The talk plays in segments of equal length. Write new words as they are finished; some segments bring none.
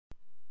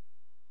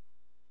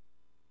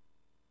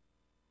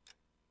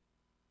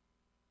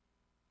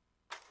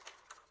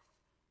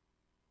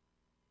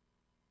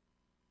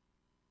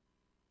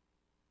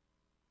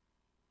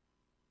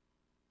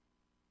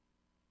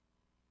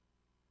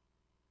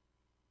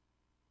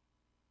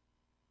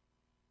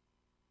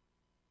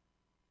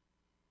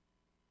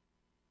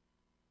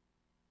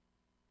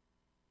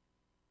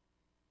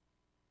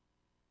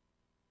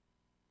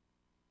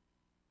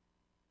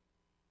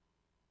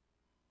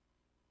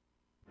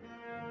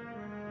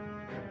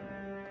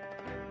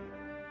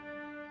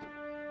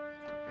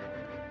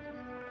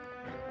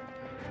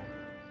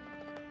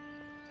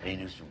Any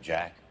news from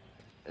Jack?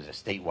 There's a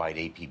statewide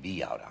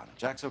APB out on him.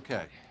 Jack's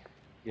okay.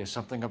 He has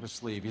something up his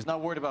sleeve. He's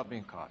not worried about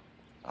being caught.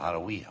 How do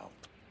we help?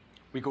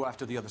 We go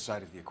after the other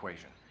side of the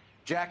equation.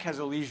 Jack has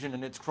a legion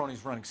and its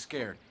cronies running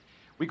scared.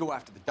 We go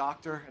after the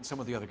doctor and some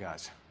of the other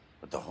guys.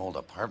 With the whole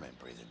department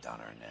breathing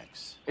down our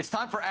necks. It's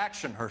time for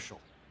action,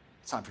 Herschel.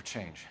 It's time for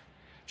change.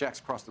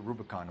 Jack's crossed the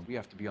Rubicon, and we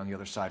have to be on the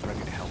other side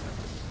ready to help him.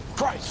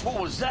 Christ, what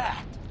was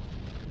that?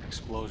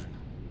 Explosion.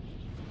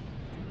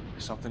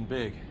 Something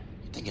big.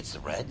 You think it's the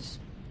Reds?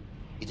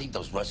 You think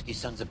those Russki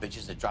sons of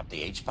bitches that dropped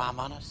the H-bomb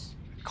on us?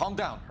 Calm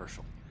down,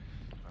 Herschel.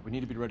 We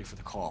need to be ready for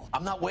the call.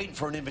 I'm not waiting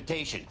for an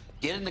invitation.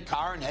 Get in the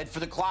car and head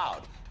for the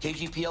cloud.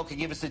 KGPL can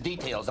give us the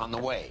details on the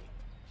way.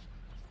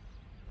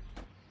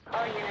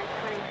 All units,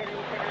 2077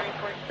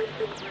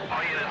 report.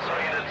 All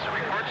units,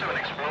 reports of an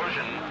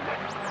explosion.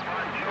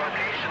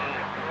 Location,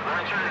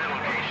 alternative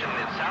location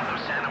is south of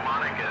Santa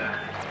Monica,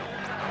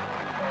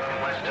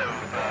 west of,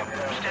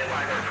 stand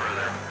by for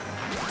further.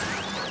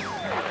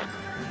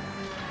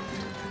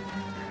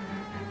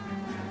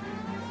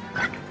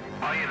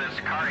 All units,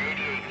 car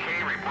 88K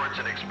reports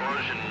an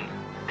explosion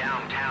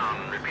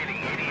downtown. Repeating,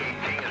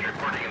 88K is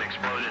reporting an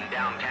explosion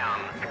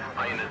downtown.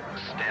 All units,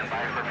 stand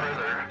by for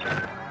further.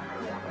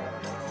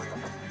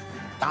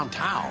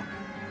 Downtown?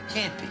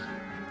 Can't be.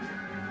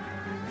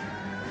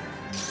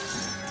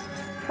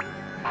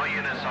 All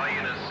units,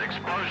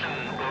 explosion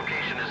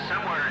location is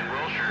somewhere in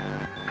Wilshire.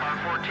 Car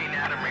 14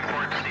 Adam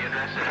reports the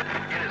address.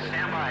 Units,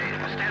 stand by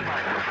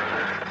for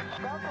further.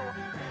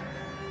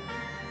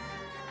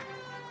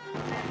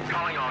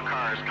 Calling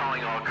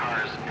all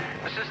cars.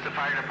 Assist the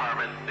fire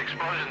department.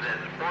 Explosions at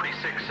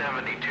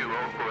 4672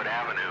 Oakwood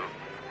Avenue.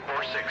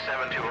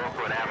 4672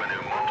 Oakwood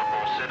Avenue.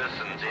 Multiple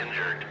citizens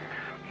injured.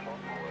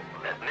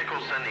 At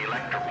Nicholson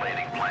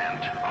Electroplating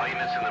Plant. All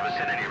units in the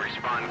vicinity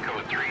respond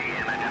code 3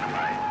 and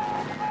identify.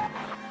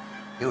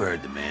 You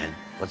heard the man.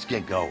 Let's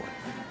get going.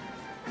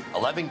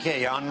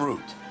 11K en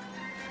route.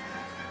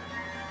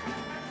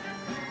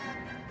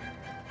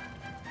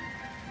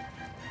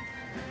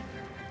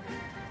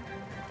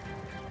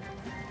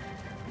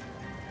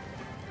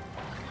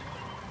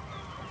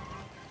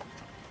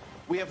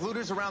 We have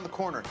looters around the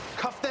corner.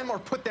 Cuff them or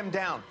put them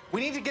down. We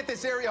need to get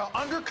this area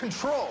under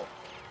control.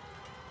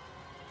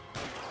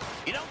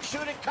 You don't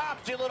shoot at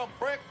cops, you little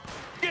prick.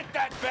 Get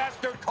that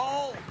bastard,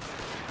 Cole.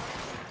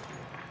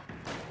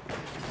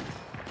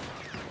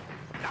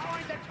 Now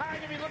ain't the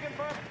time to be looking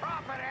for a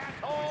profit,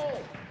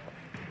 asshole.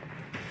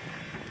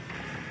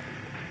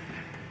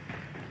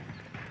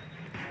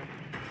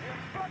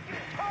 You're fucking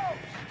toast.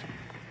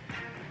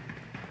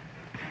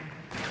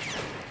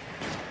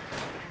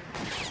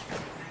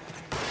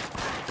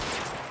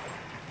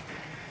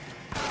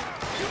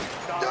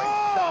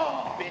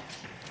 Oh! Bitch.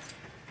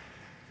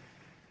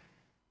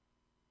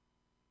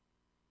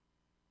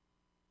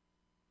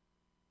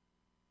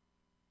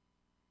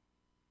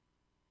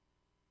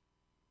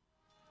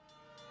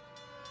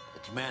 The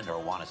commander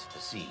will want us at the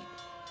scene.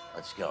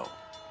 Let's go.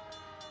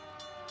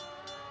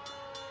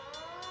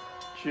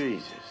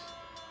 Jesus.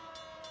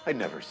 I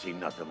never seen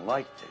nothing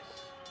like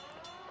this.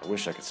 I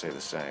wish I could say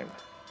the same.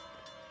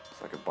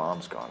 It's like a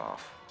bomb's gone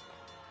off.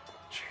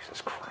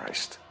 Jesus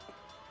Christ.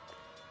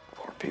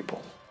 Poor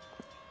people.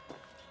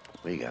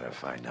 We gotta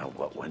find out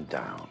what went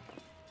down.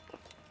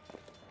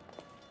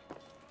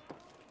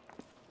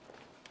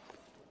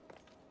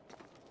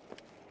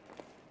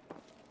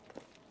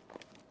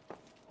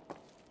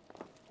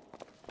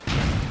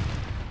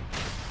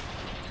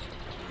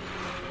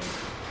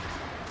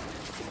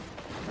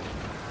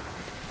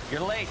 You're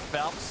late,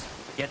 Phelps.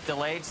 Get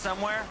delayed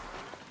somewhere?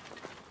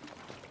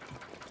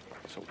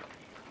 So,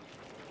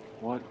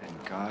 what in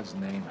God's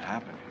name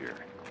happened here?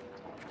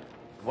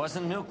 It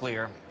wasn't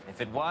nuclear. If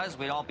it was,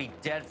 we'd all be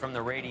dead from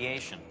the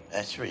radiation.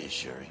 That's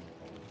reassuring.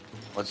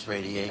 What's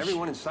radiation?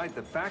 Everyone inside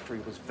the factory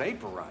was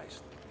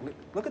vaporized. I mean,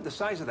 look at the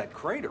size of that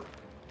crater.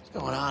 What's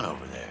going on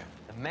over there?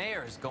 The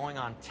mayor is going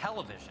on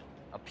television,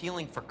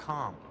 appealing for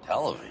calm.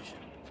 Television?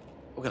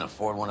 Who can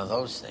afford one of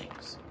those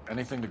things?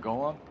 Anything to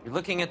go on? You're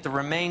looking at the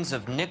remains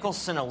of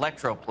Nicholson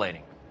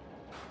Electroplating.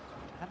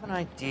 I have an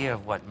idea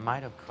of what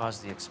might have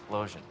caused the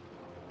explosion,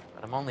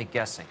 but I'm only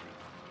guessing.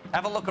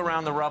 Have a look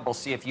around the rubble,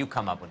 see if you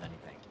come up with anything.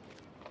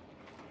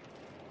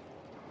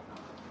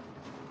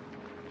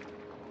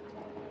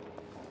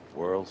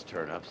 Worlds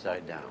turn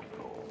upside down,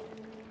 Cole.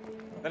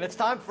 Then it's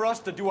time for us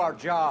to do our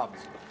jobs.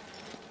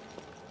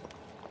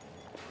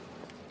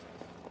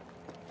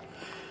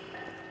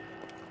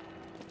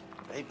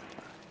 Baby.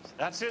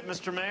 That's it,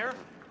 Mr. Mayor.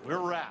 We're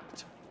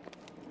wrapped.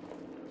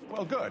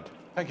 Well, good.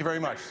 Thank you very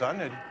much, son.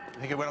 You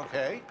think it went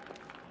okay?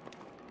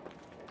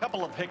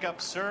 Couple of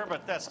hiccups, sir,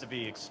 but that's to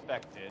be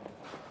expected.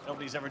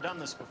 Nobody's ever done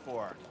this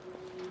before.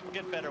 We'll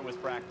get better with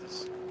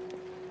practice.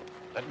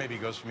 That maybe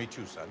goes for me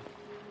too, son.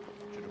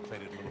 Should have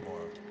played it a little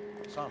more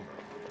somber.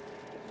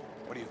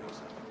 What do you think,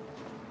 son?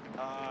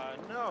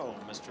 No,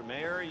 Mr.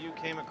 Mayor. You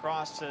came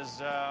across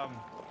as,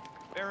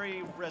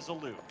 very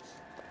resolute.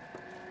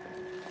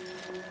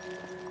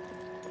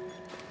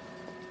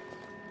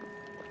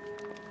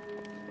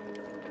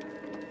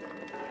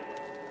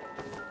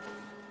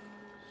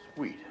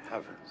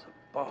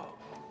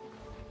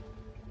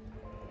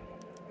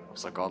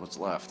 Looks like all that's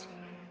left.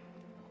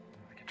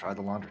 I can try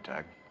the laundry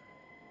tag.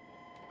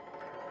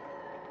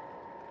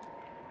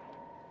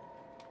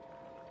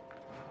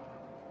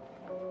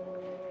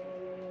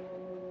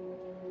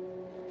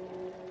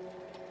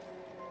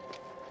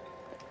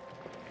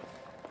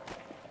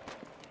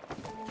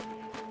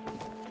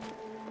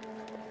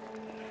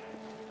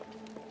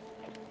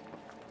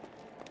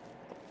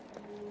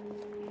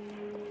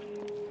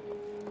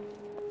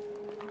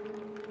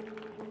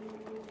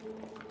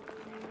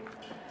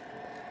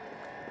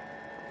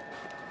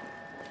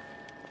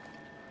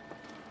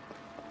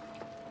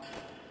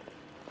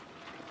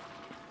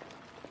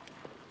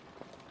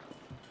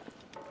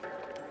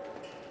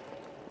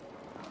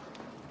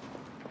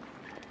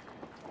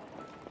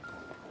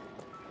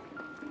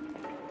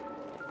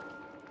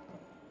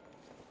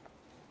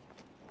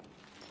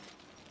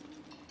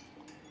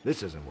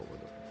 This isn't what we're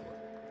looking for.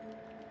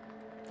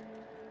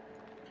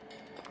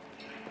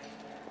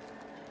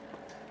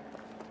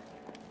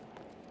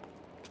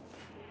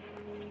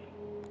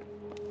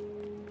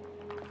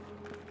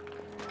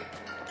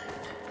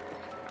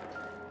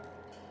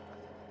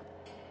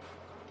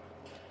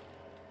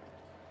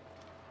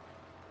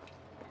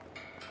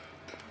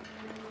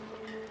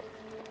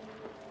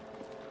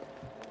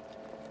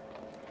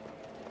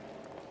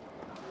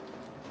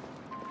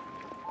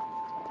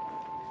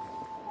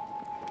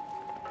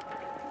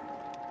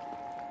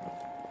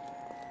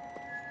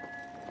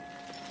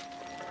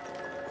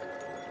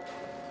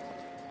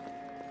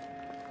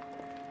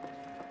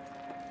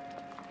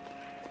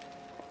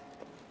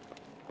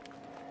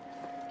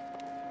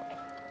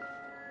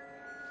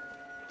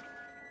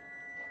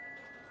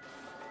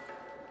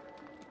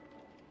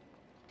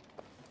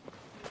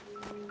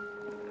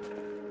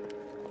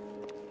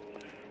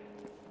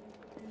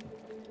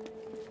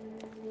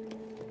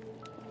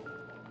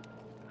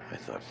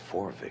 I thought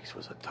 4 Vicks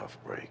was a tough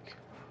break.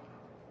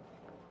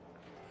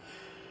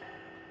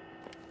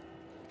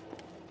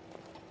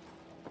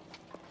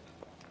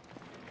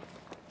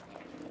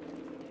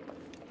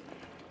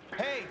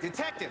 Hey,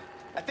 detective!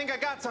 I think I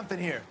got something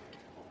here.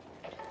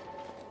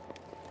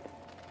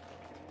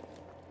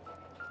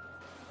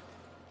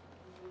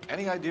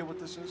 Any idea what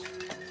this is?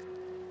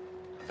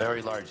 A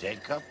very large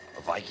egg cup?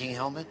 A Viking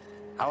helmet?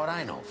 How would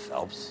I know,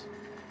 Phelps?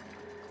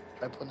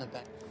 Try putting it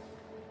back.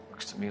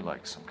 Looks to me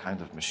like some kind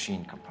of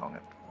machine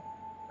component.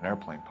 An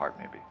airplane part,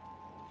 maybe.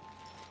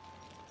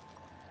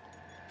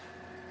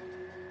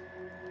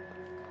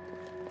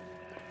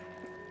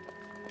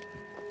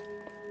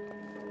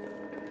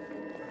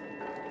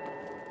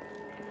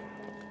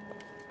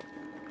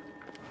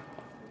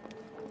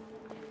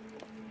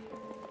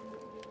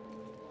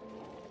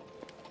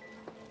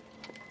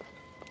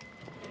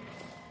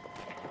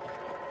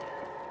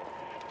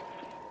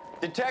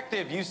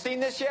 Detective, you seen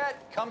this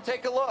yet? Come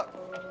take a look.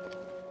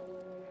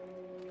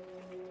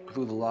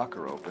 Blew the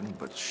locker open,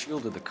 but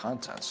shielded the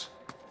contents.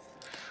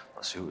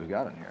 Let's see what we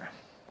got in here.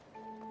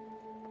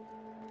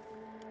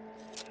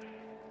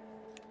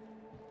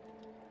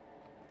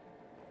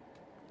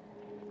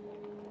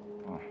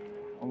 Oh,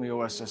 only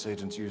OSS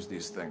agents use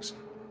these things.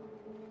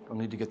 We'll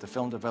need to get the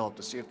film developed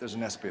to see if there's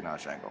an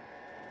espionage angle.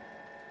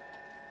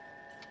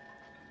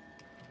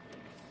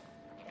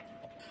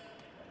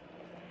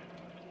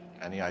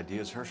 Any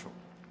ideas, Herschel?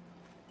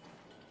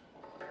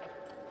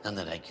 None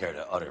that I care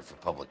to utter for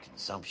public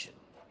consumption.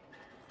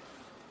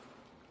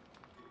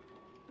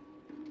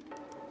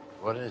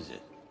 What is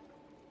it?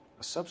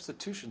 A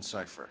substitution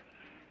cipher.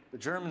 The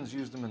Germans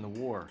used them in the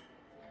war.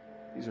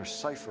 These are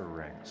cipher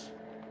rings.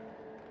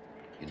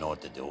 You know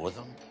what to do with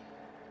them?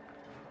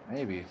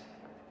 Maybe.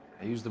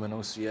 I used them in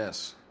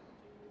OCS.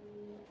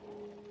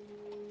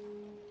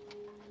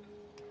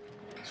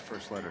 These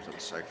first letters are the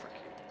cipher key.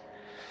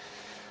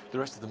 The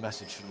rest of the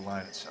message should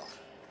align itself.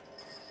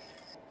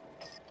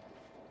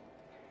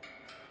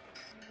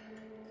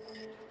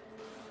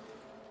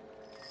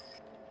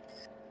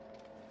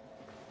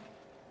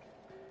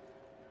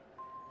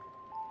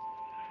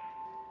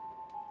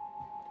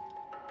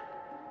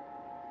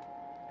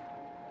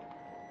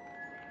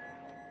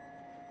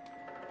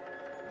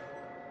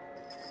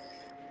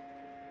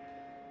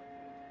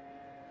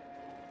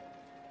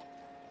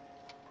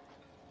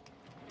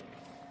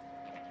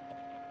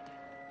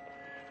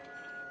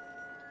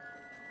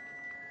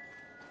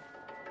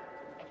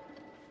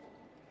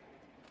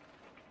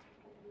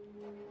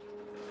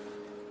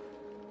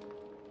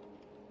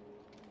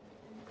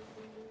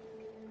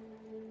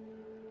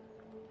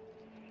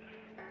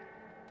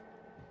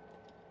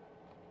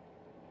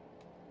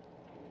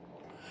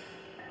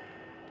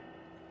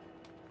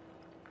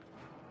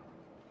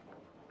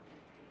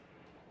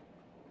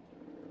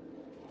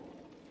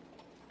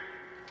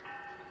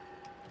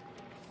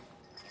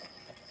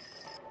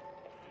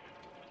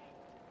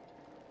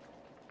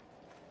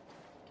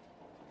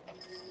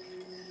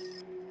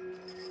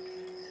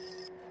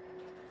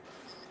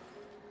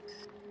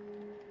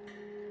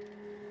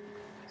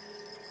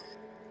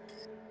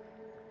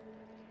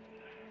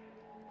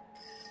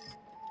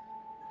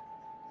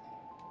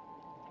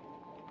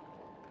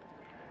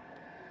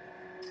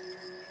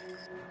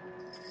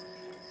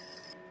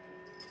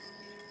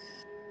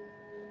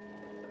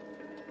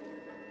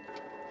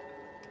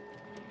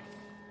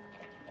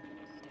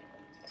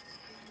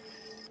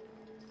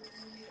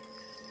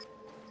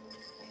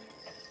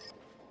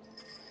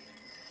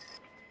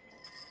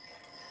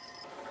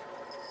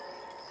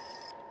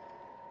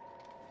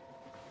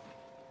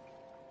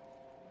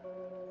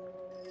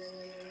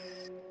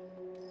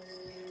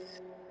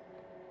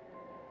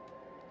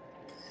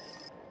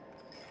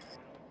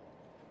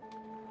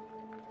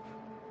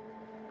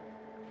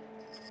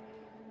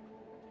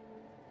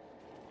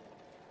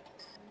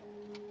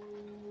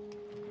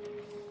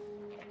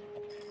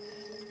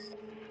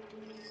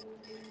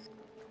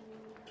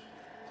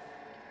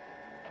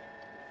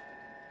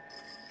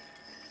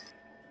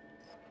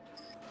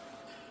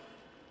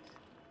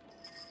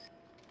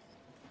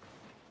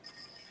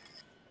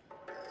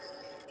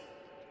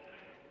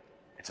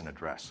 It's an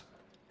address.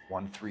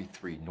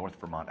 133 North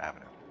Vermont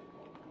Avenue.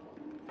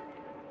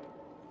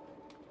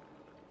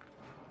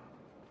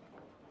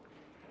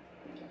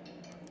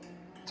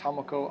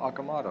 Tomoko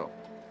Akamoto.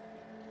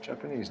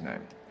 Japanese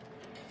name.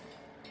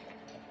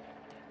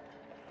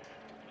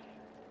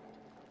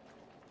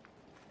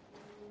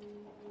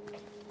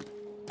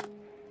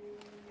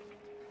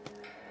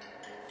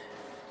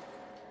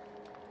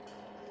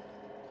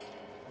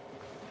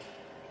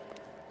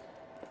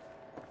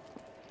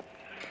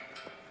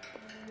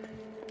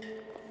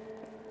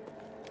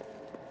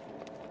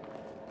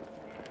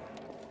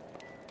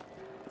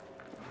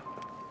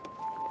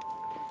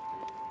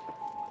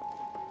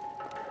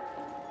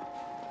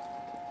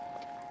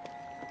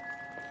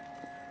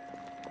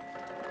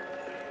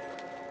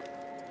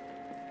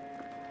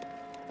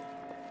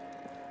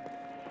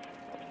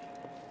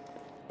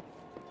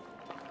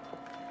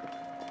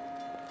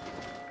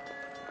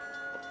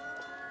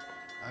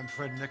 I'm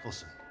Fred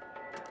Nicholson.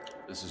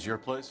 This is your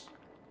place?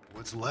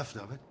 What's left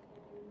of it?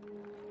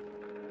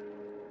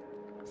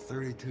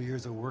 32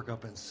 years of work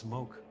up in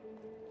smoke.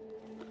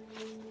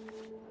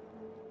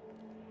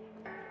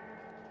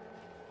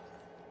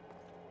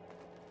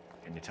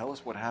 Can you tell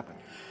us what happened?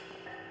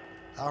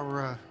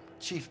 Our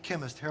chief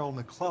chemist, Harold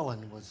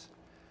McClellan, was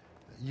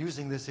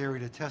using this area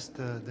to test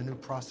the new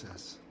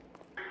process.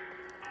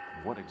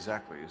 What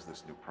exactly is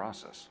this new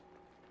process?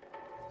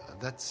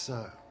 That's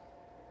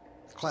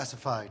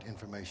classified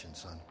information,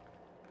 son.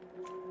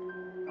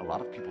 A lot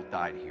of people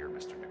died here,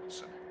 Mr.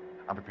 Nicholson.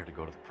 I'm prepared to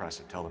go to the press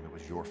and tell them it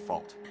was your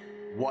fault.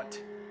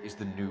 What is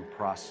the new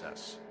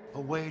process?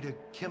 A way to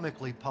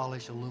chemically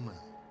polish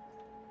aluminum.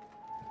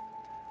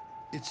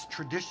 It's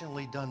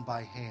traditionally done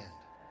by hand.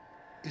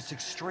 It's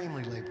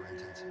extremely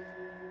labor-intensive.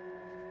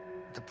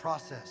 The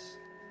process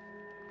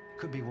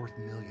could be worth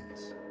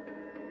millions.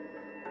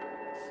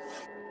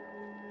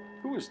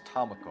 Who is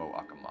Tomoko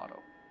Akamoto?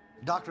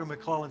 Dr.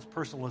 McClellan's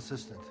personal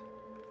assistant.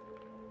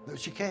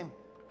 She came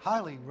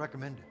highly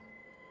recommended.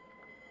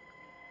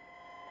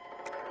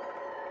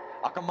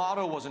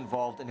 Akamoto was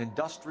involved in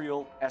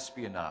industrial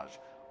espionage.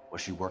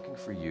 Was she working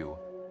for you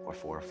or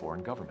for a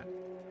foreign government?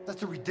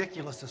 That's a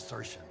ridiculous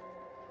assertion.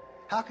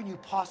 How can you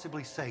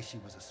possibly say she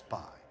was a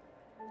spy?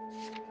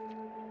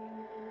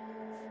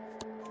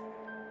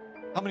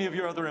 How many of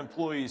your other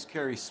employees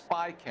carry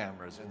spy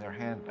cameras in their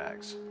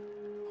handbags?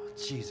 Oh,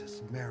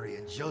 Jesus, Mary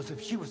and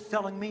Joseph, she was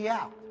selling me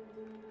out.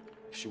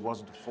 If she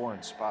wasn't a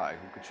foreign spy,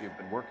 who could she have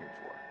been working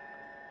for?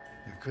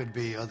 There could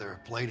be other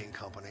plating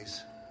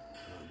companies,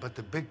 but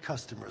the big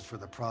customers for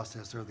the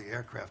process are the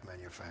aircraft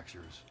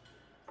manufacturers.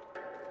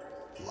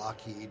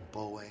 Lockheed,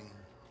 Boeing,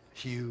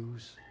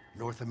 Hughes,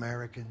 North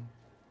American.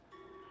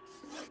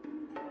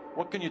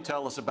 What can you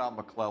tell us about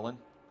McClellan?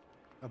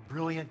 A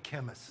brilliant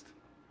chemist.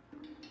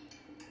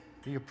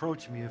 He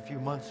approached me a few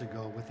months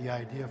ago with the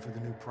idea for the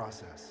new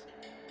process.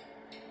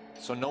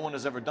 So no one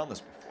has ever done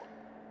this before?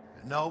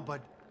 No, but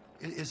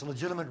it's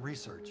legitimate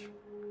research.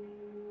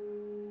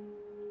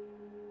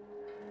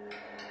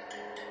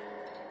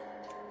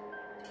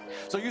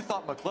 So you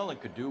thought McClellan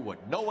could do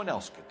what no one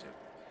else could do.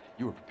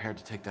 You were prepared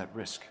to take that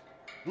risk.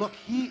 Look,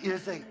 he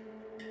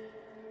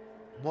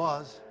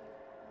was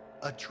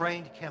a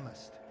trained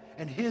chemist,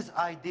 and his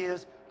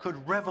ideas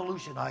could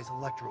revolutionize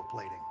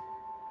electroplating.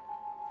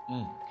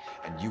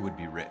 And you would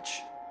be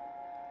rich.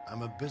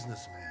 I'm a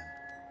businessman.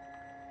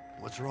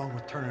 What's wrong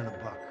with turning a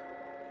buck?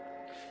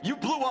 You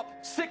blew up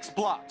 6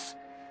 blocks.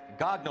 And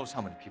God knows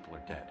how many people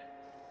are dead.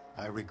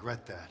 I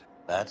regret that.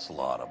 That's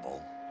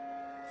laudable.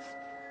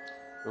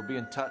 We'll be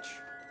in touch,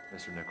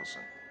 Mr.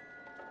 Nicholson.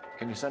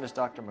 Can you send us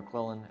Dr.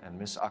 McClellan and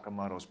Miss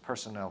Akamoto's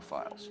personnel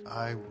files?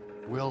 I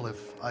will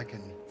if I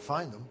can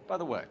find them. By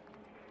the way,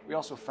 we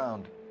also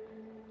found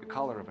the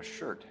collar of a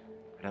shirt.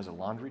 It has a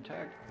laundry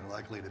tag. They're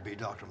likely to be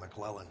Dr.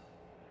 McClellan.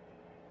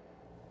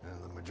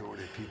 And the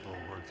majority of people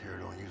who work here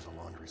don't use a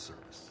laundry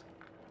service.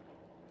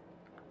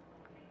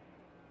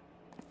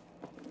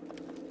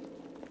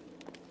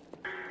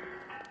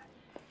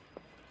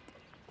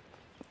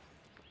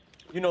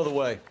 You know the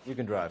way. You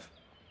can drive.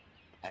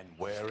 And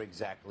where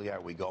exactly are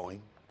we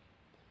going?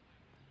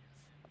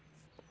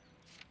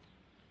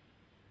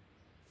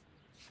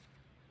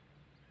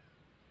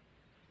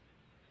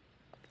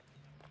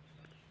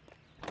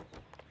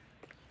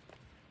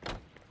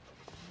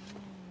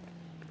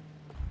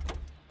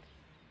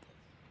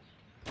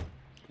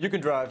 You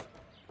can drive.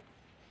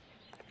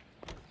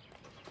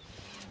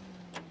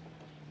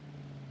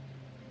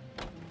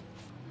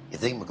 You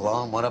think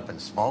McClellan went up in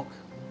smoke?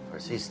 Or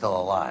is he still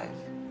alive?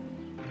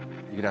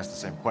 You could ask the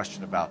same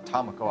question about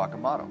Tomoko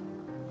Akamoto.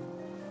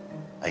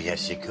 I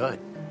guess you could.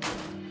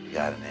 You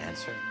got an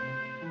answer?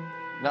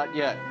 Not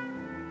yet.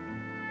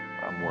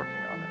 But I'm working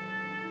on it.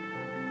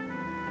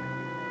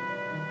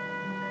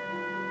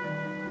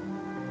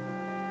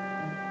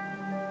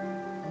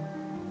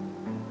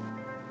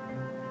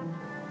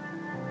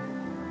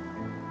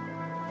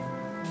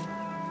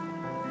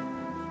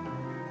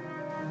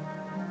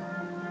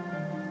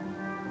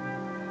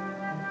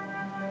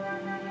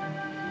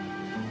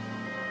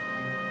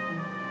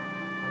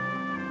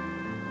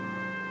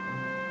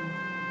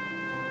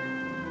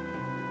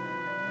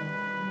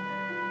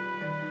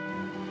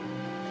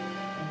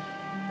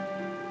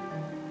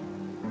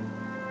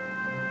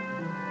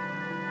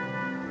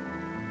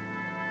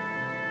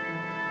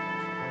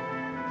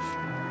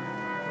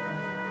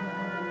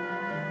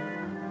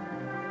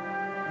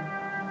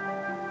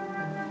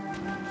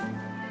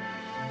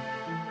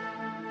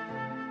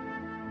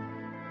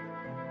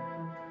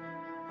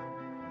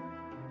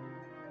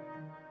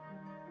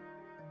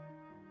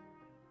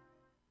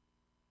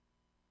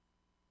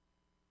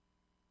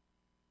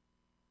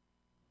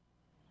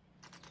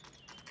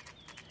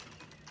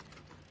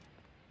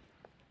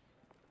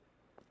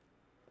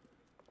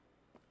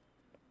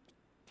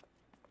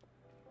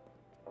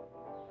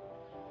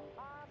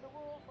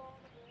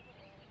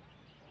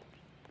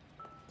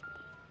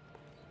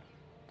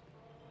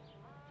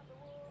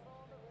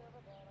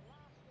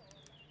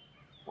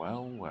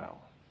 Well, well.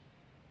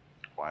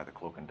 Why the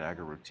cloak and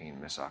dagger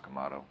routine, Miss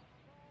Akamoto?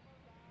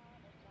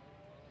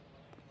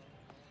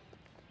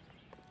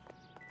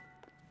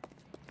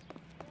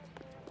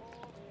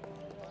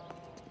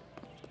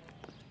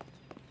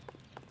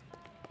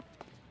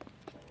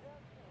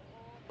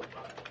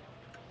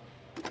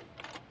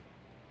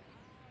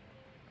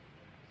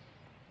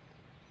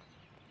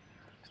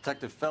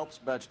 Detective Phelps,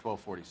 badge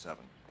 1247.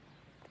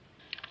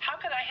 How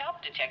could I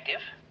help,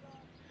 Detective?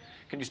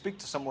 Can you speak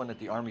to someone at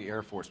the Army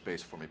Air Force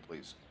Base for me,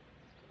 please?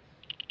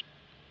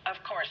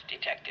 Of course,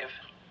 Detective.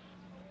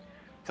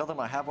 Tell them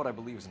I have what I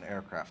believe is an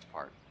aircraft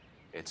part.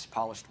 It's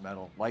polished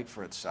metal, light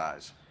for its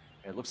size.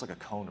 It looks like a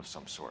cone of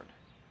some sort.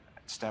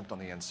 It's stamped on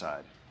the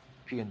inside.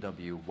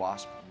 P&W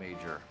Wasp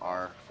Major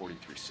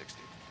R4360.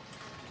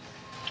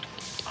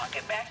 I'll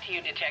get back to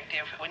you,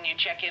 Detective, when you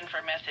check in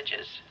for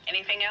messages.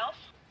 Anything else?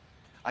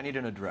 I need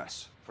an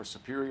address for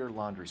Superior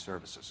Laundry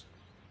Services.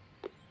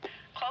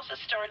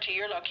 Closest store to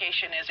your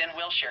location is in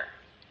Wilshire,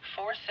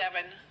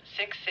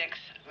 4766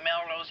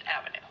 Melrose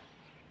Avenue.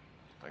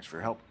 Thanks for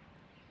your help.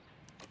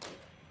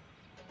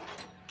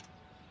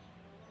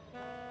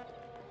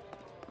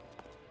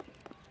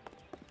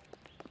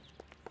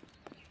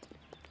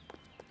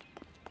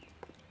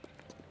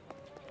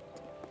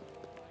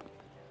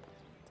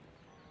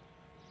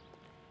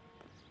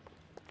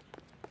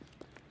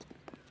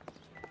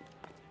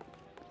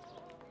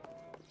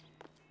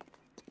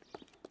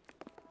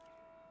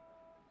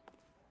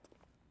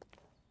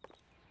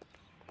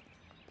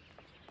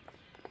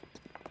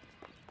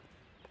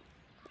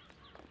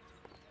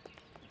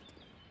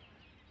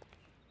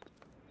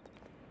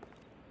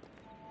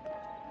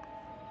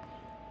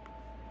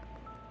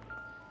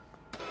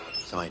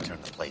 Somebody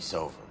turned the place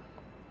over.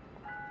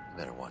 You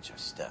better watch your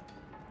step.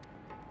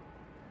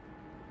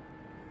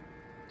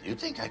 Do you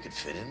think I could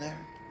fit in there?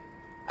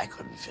 I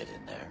couldn't fit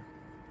in there.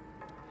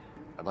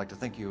 I'd like to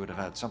think you would have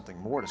had something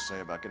more to say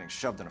about getting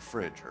shoved in a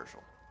fridge,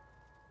 Herschel.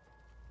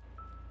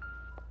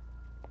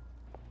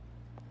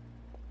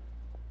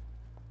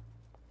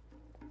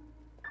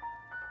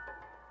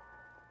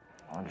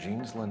 On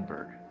Jeans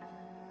Lindbergh.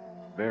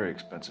 Very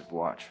expensive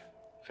watch.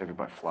 Favored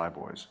by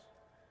flyboys.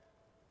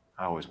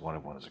 I always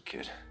wanted one as a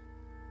kid.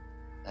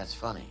 That's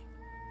funny.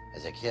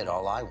 As a kid,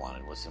 all I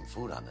wanted was some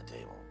food on the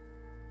table.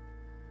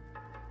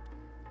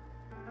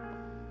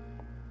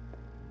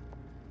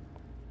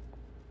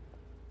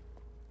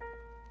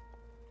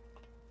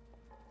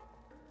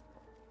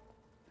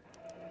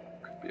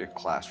 Could be a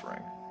class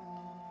ring.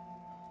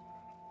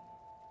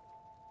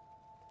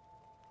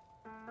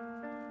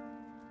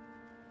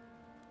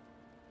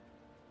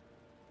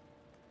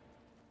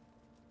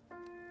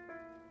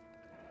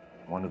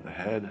 One to the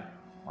head,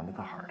 one to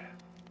the heart.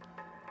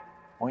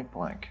 Point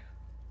blank.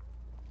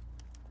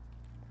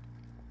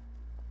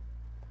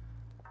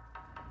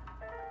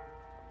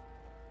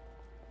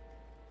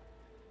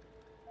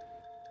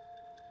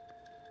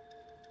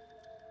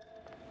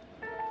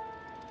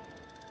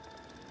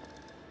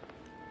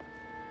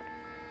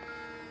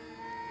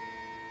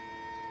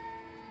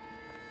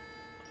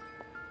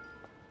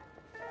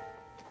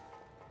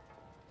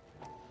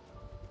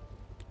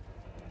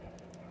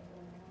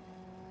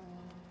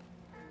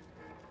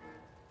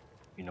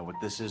 You know what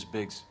this is,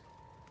 Biggs?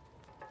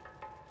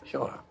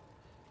 Sure.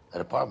 The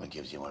department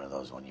gives you one of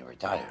those when you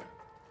retire.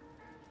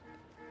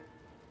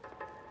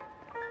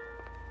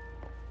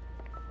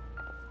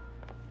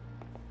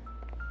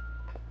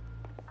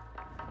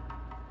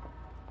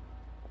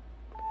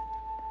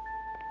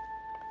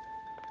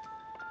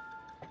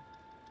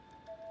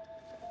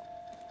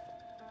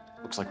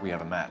 Looks like we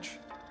have a match.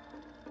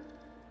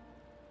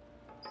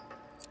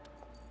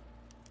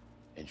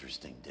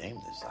 Interesting dame,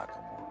 this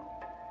Akamoto.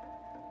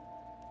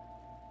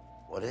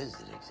 What is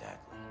it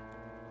exactly?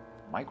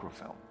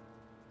 Microfilm.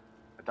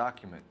 A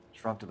document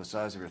shrunk to the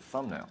size of your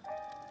thumbnail.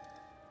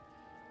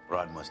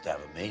 Rod must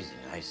have amazing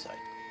eyesight.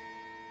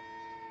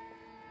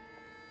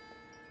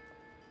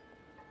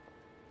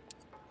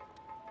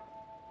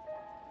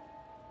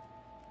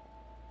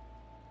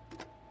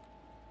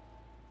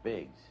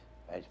 Biggs,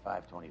 badge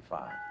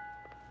 525.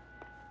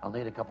 I'll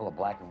need a couple of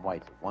black and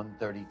whites at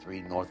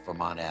 133 North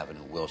Vermont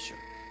Avenue, Wilshire.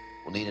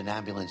 We'll need an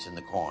ambulance in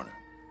the corner,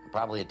 and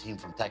probably a team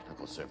from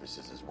technical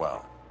services as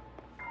well.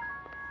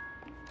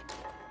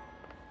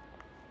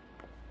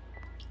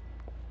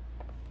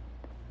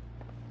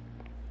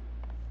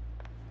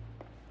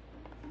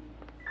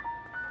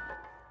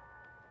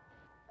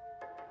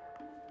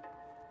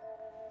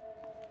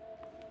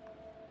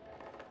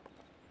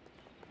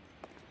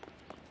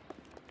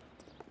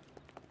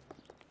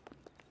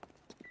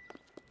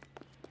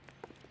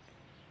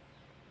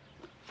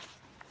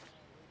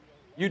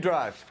 You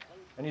drive.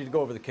 I need to go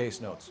over the case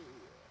notes.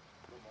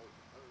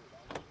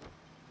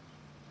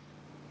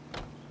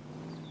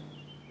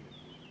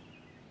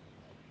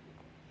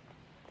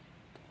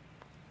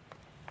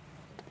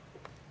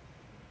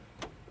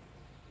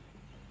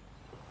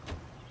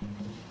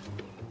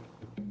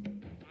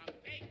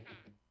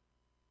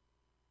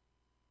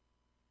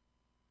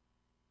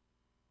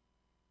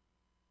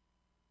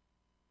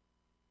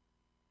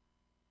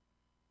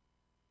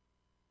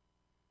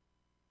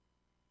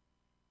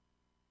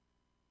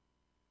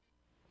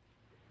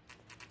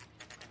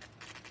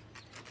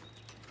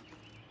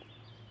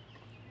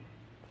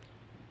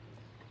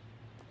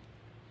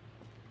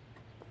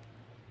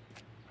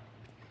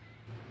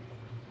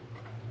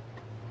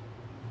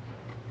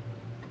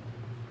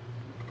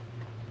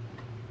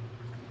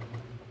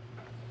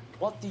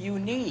 What do you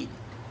need?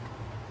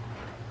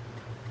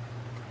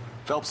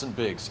 Phelps and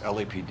Biggs,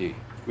 LAPD.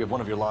 We have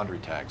one of your laundry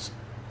tags.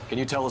 Can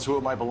you tell us who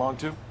it might belong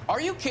to? Are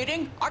you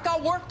kidding? I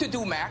got work to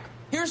do, Mac.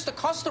 Here's the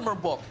customer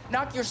book.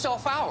 Knock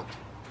yourself out.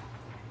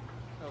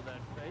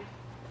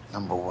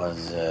 Number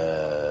was,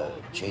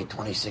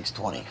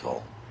 J2620,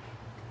 Cole.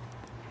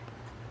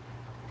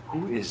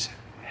 Who is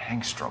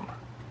Hangstrom?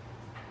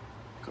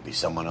 Could be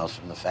someone else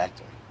from the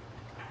factory.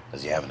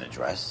 Does he have an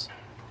address?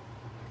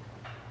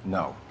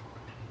 No.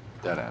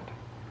 Dead end.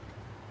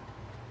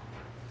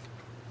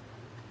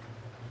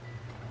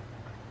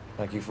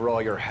 Thank you for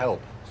all your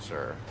help,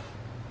 sir.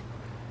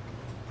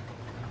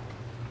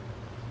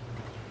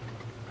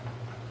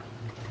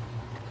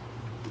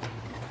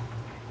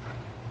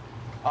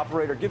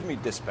 Operator, give me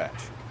dispatch.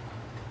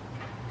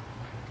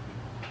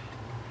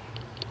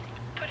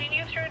 Putting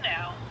you through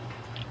now.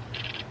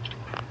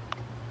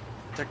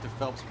 Detective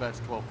Phelps, badge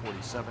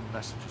 1247.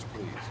 Messages,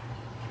 please.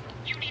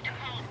 You need to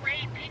call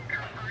Ray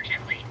Pinker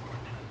urgently.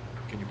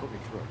 Can you put me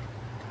through?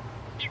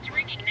 It's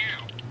ringing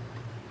now.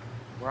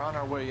 We're on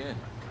our way in.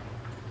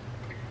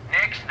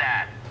 Nix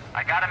that.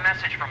 I got a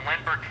message from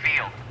Lindbergh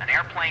Field. An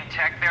airplane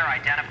tech there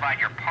identified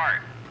your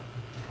part.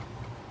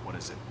 What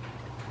is it?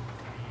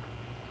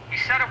 He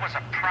said it was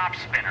a prop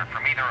spinner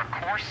from either a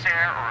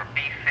Corsair or a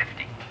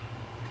B-50.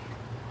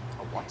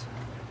 A what?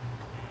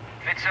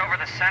 Fits over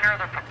the center of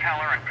the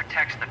propeller and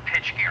protects the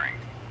pitch gearing.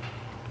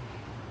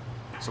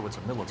 So it's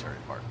a military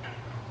part.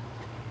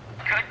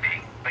 Could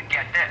be, but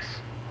get this.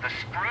 The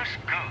Spruce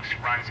Goose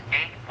runs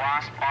 8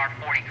 Wasp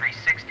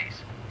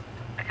R-4360s.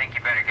 I think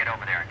you better get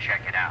over there and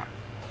check it out.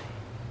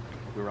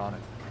 We're on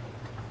it.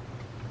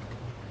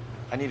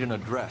 I need an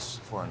address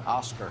for an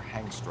Oscar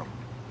Hangstrom.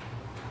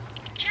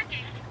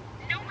 Checking.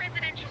 No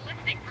residential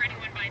listing for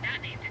anyone by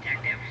that name,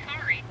 Detective.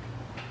 Sorry.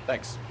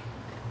 Thanks.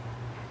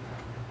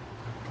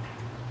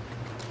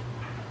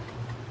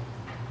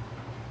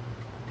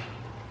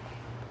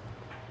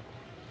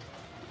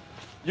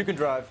 You can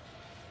drive.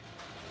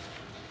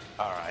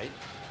 All right.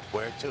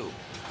 Where to?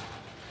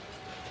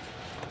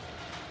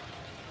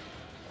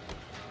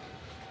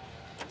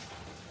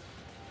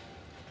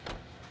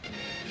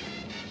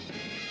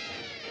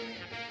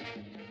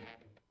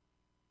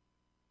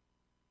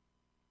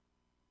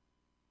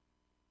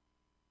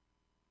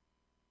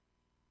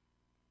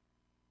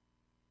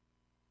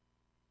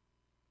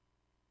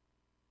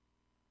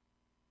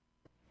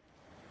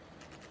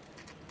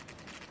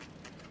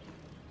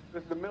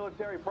 This is a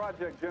military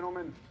project,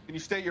 gentlemen. Can you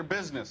state your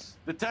business?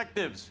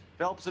 Detectives,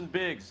 Phelps and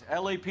Biggs,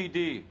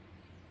 LAPD.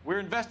 We're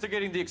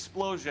investigating the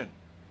explosion.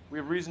 We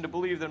have reason to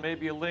believe there may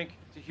be a link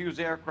to Hughes'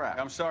 aircraft.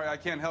 I'm sorry, I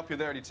can't help you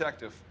there,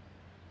 Detective.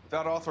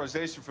 Without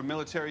authorization from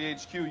military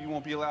HQ, you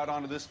won't be allowed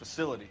onto this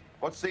facility.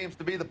 What seems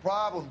to be the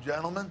problem,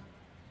 gentlemen?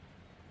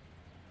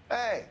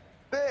 Hey,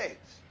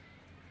 Biggs.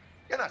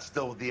 You're not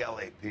still with the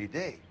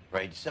LAPD.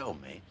 Right so,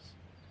 mates.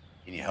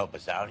 Can you help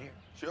us out here?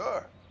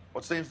 Sure.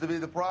 What seems to be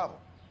the problem?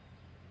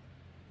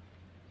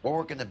 We're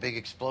working the big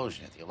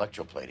explosion at the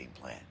electroplating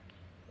plant.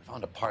 We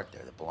found a part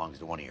there that belongs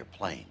to one of your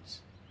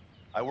planes.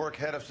 I work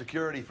head of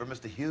security for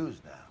Mr. Hughes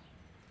now.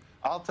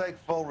 I'll take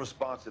full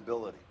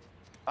responsibility.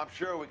 I'm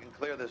sure we can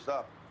clear this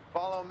up.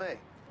 Follow me.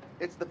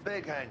 It's the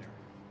big hangar.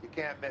 You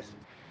can't miss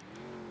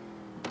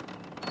it.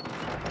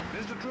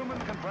 Mr. Truman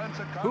confronts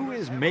a Who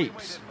is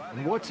Mapes,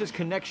 and what's his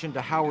connection to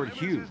Howard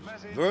Hughes?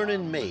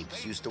 Vernon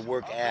Mapes used to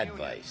work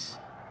Advice.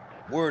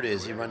 Word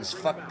is he runs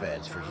fuck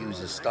beds for Hughes'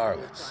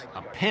 starlets.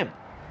 A pimp.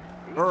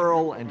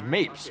 Earl and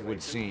Mapes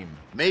would seem.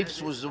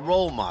 Mapes was the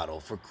role model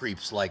for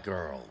creeps like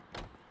Earl.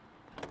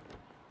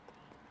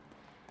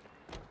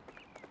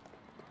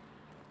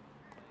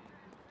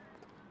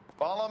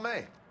 Follow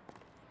me.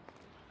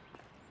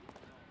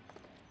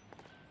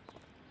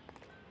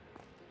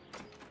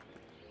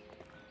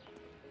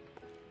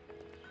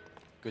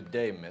 Good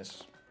day,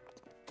 miss.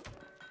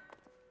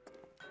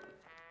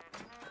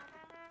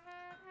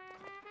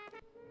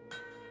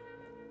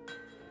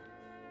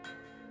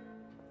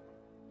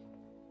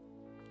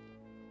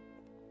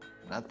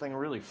 That thing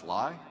really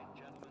fly?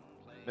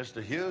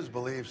 Mr. Hughes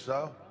believes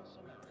so.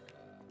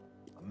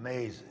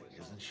 Amazing,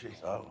 isn't she?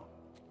 So,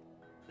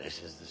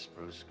 this is the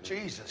Spruce Goose.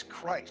 Jesus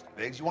Christ,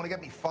 Biggs, you want to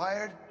get me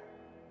fired?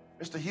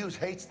 Mr. Hughes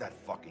hates that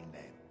fucking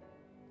name.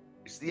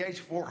 It's the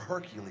H-4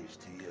 Hercules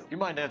to you. You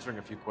mind answering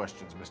a few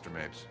questions, Mr.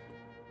 Mapes?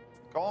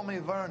 Call me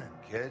Vernon,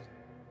 kid.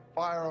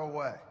 Fire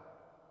away.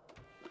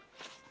 Do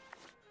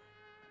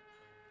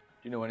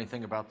you know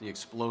anything about the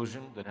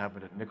explosion that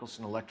happened at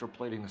Nicholson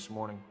Electroplating this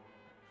morning?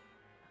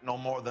 No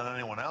more than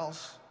anyone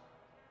else.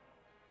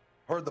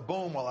 Heard the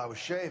boom while I was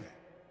shaving.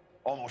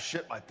 Almost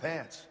shit my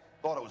pants.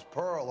 Thought it was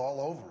Pearl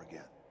all over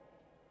again.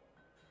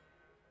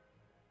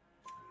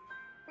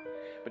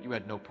 But you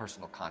had no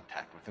personal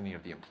contact with any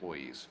of the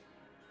employees.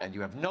 And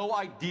you have no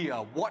idea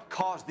what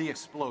caused the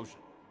explosion.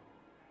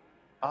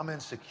 I'm in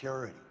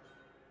security.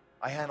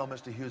 I handle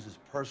Mr. Hughes'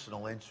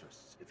 personal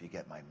interests, if you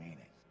get my meaning.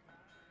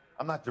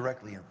 I'm not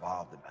directly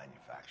involved in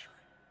manufacturing.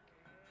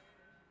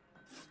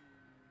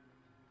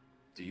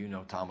 Do you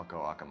know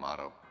Tomoko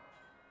Akamoto?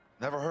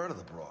 Never heard of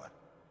the broad.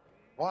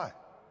 Why?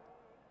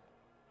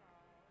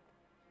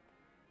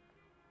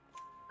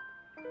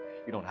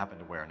 You don't happen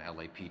to wear an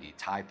LAPD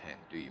tie pin,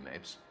 do you,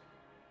 Mapes?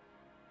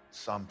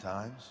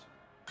 Sometimes.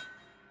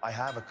 I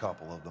have a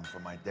couple of them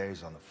from my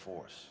days on the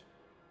force.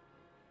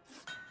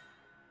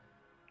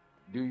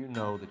 Do you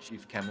know the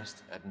chief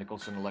chemist at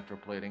Nicholson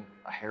Electroplating,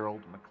 a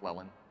Harold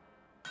McClellan?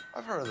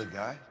 I've heard of the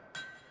guy.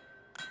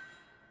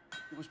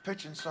 He was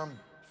pitching some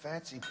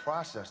fancy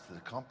process to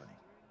the company.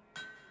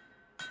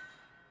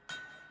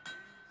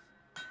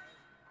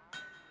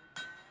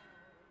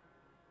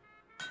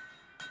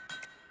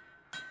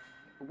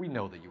 We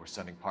know that you were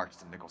sending parts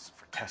to Nicholson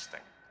for testing.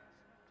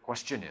 The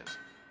question is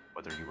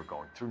whether you were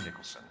going through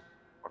Nicholson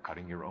or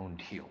cutting your own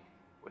deal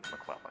with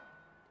McClellan.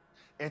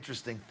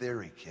 Interesting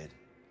theory, kid.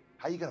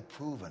 How you gonna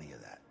prove any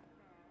of that?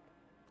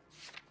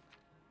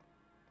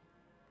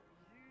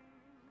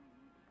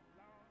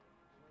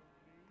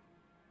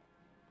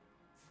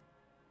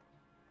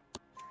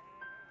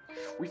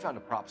 We found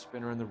a prop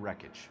spinner in the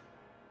wreckage.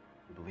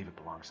 We believe it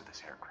belongs to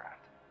this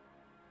aircraft.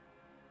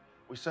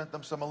 We sent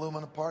them some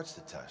aluminum parts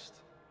to test.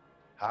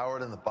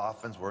 Howard and the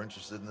Boffins were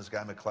interested in this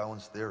guy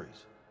McClellan's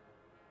theories.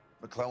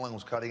 McClellan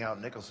was cutting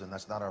out Nicholson.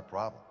 That's not our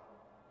problem.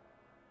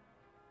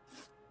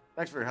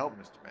 Thanks for your help,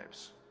 Mr.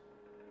 Mapes.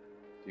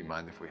 Do you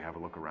mind if we have a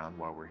look around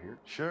while we're here?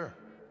 Sure.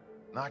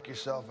 Knock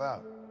yourself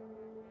out.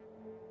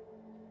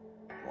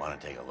 You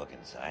want to take a look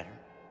inside her?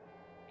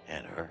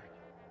 Can't hurt.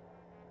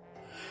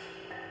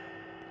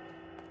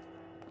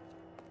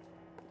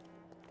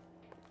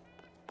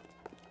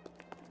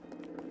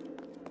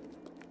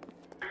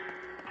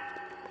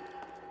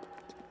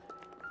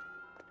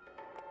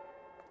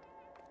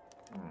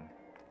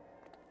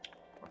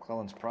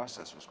 McClellan's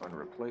process was going to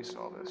replace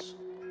all this.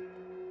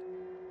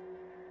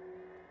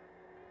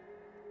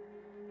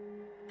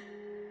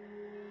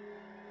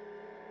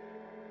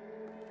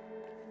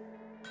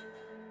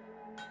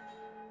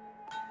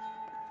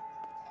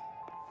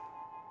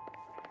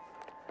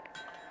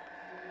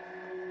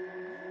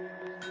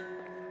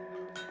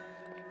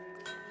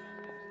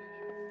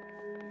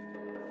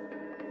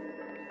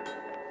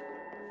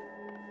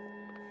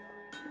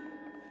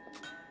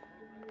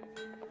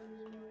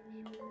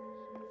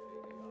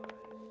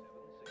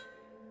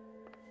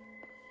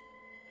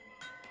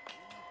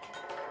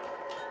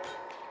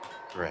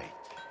 Great.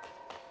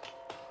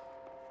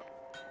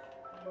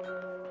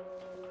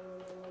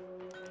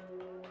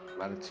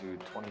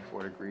 Latitude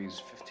 24 degrees,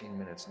 15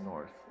 minutes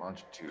north.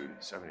 Longitude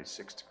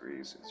 76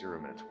 degrees, 0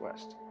 minutes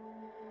west.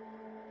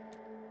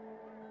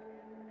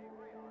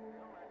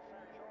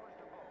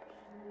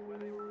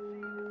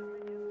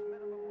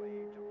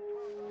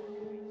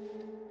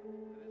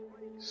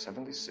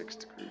 (76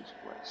 degrees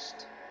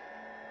west).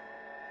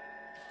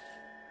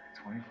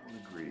 24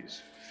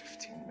 degrees,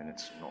 15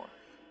 minutes north.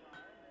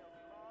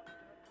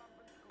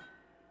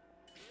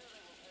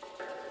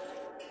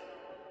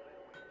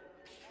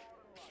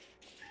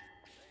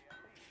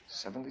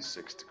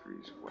 (76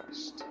 degrees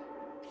west).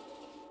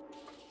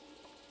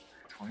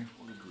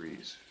 24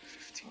 degrees,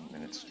 15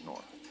 minutes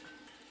north.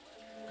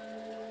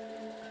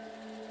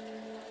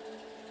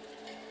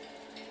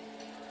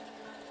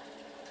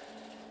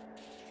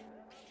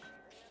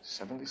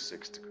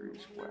 (76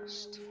 degrees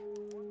west).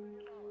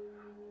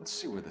 Let's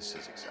see where this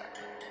is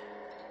exactly.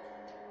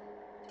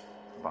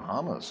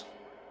 Bahamas.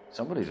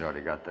 Somebody's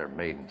already got their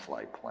maiden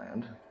flight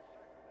planned.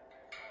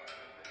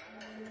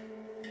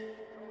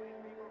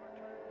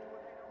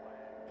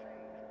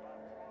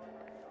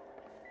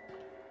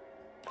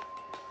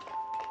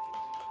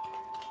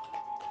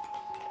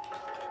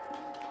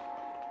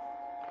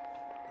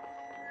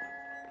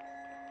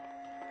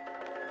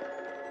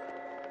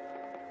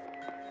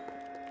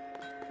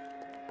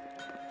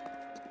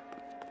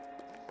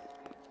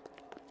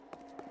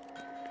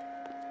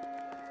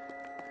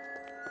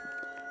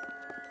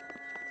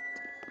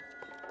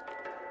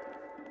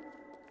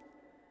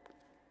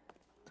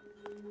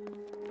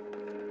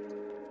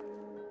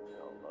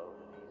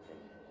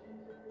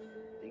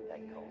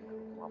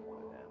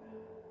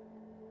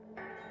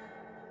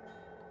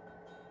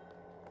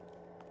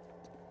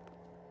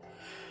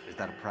 Is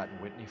that a Pratt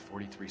 & Whitney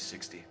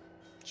 4360?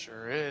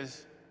 Sure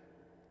is.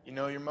 You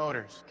know your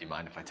motors. Do you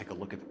mind if I take a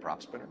look at the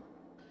prop spinner?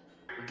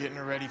 We're getting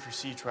her ready for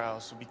sea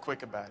trials, so be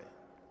quick about it.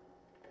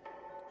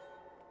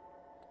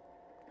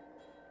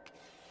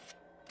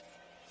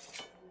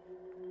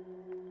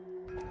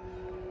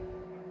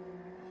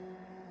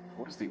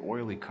 What is the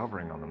oily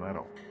covering on the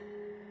metal?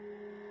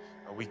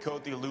 We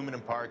coat the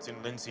aluminum parts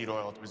in linseed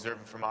oil to preserve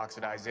it from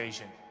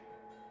oxidization.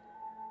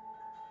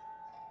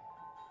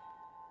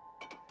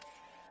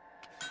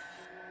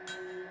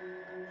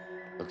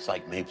 Looks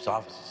like Mapes'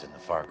 office is in the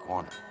far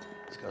corner.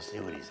 Let's go see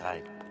what he's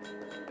hiding.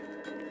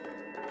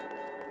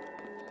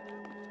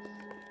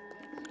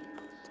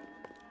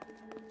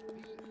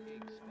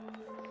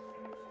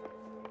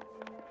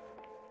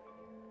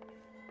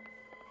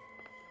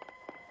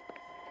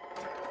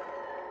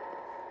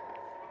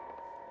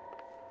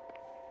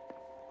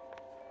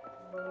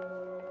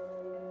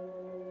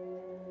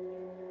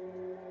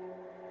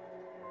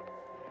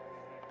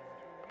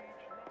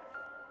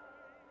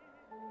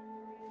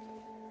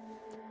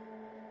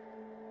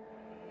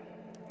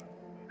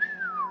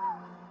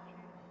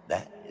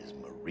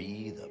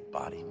 Marie the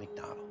Body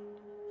McDonald.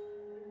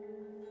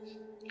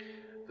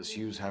 Does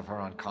Hughes have her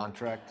on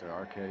contract to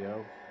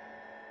RKO?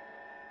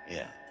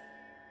 Yeah,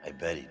 I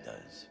bet he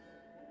does.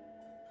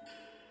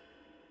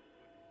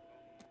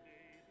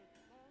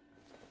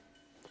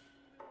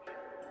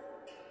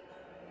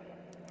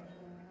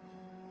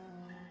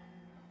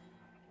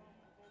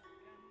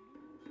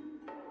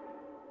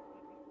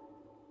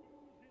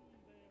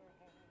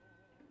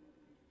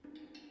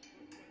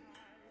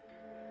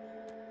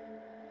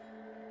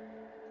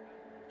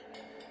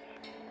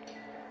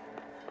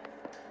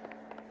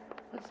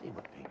 Let's see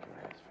what Pinker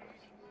has for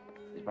us.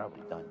 He's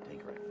probably done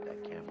tinkering with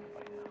that camera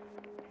by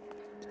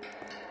now.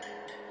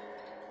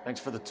 Thanks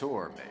for the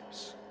tour,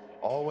 Mapes.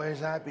 Always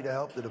happy to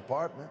help the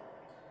department.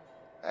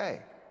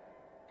 Hey,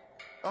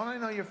 don't I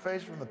know your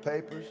face from the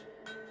papers?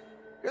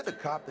 You're the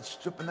cop that's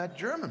stripping that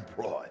German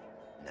broad.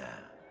 Nah,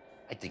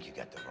 I think you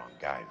got the wrong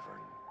guy, Vernon.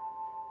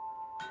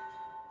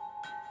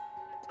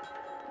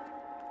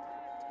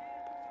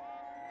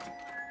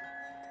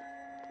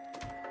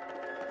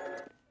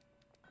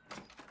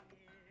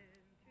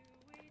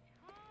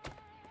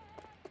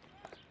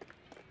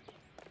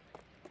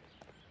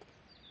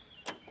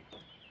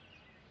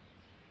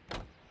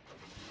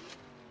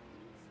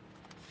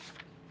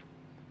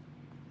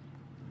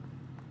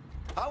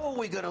 How are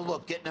we gonna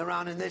look getting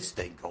around in this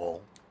thing,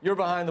 Cole? You're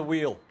behind the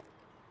wheel.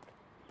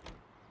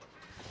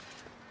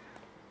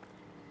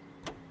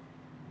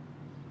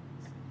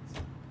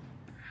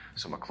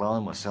 So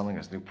McClellan was selling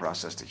his new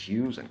process to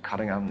Hughes and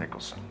cutting out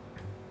Nicholson.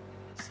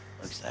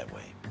 Looks that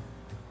way.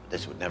 But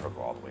this would never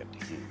go all the way up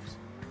to Hughes.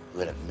 You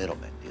let a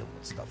middleman deal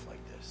with stuff like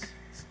this.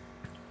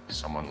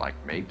 Someone like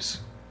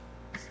Mapes?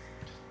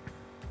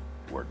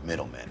 The word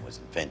middleman was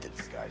invented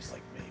for guys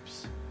like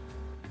Mapes.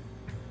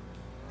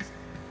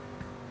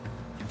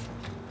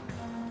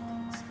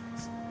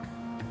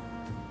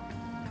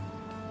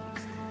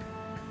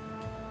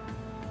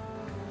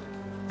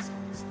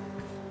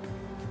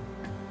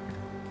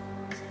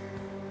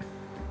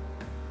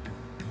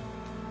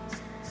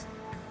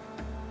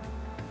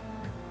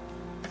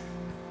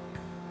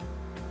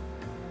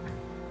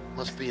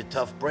 Must be a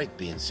tough break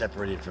being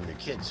separated from your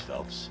kids,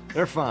 Phelps.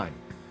 They're fine.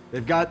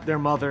 They've got their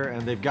mother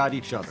and they've got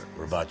each other.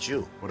 What about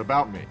you? What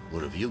about me?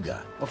 What have you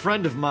got? A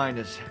friend of mine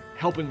is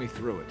helping me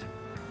through it.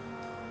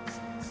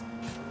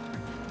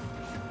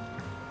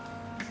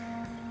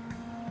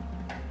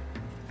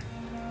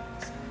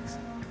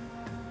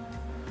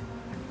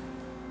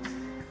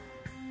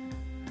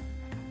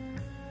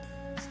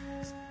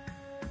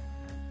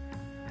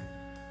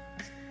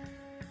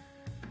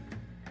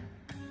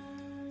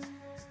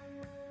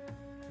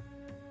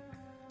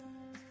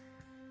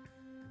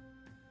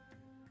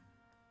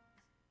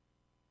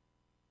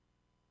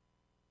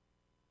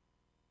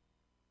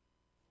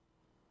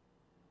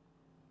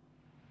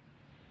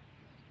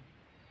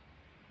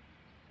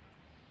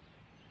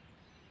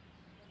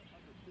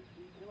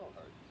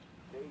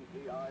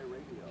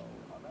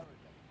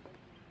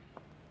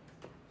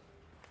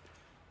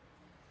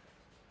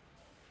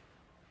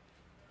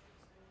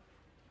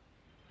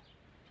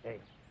 Hey,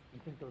 you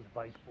think those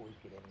Vice boys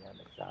get any on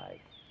the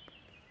side?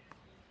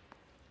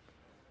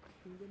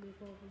 Can you get me a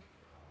coffee?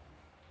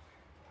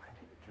 I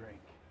need a drink.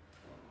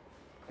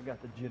 I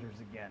got the jitters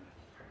again.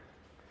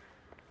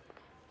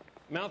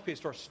 Mouthpiece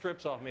store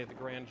strips off me at the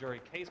grand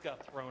jury. Case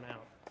got thrown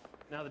out.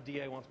 Now the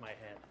DA wants my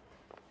head.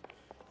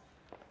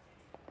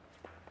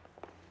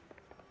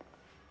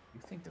 You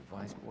think the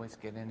Vice boys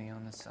get any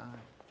on the side?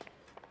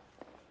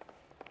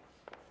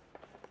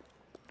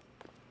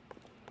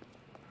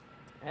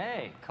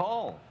 Hey,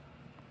 Cole.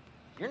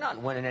 You're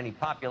not winning any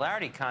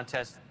popularity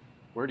contests.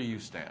 Where do you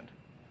stand?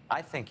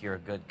 I think you're a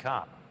good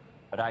cop,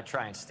 but I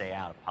try and stay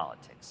out of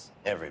politics.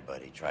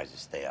 Everybody tries to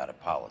stay out of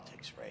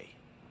politics, Ray.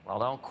 Well,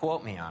 don't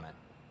quote me on it,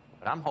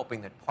 but I'm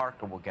hoping that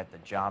Parker will get the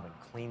job and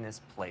clean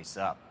this place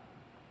up.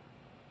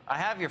 I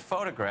have your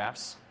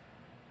photographs.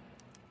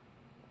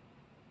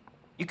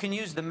 You can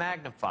use the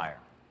magnifier.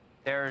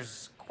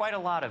 There's quite a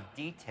lot of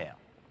detail.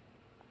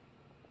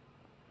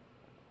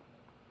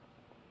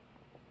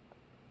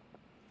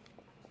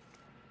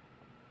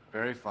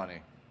 Very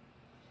funny.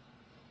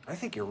 I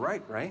think you're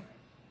right, Ray.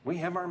 We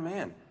have our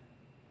man.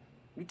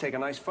 You take a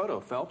nice photo,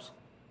 Phelps.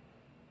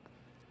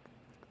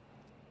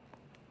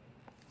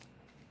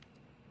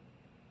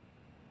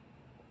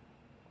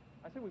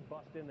 I say we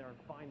bust in there and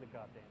find the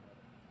goddamn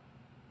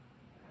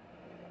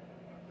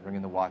The Ring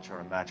and the Watch are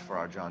a match for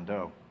our John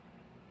Doe.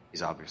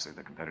 He's obviously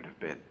the competitive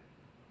bid.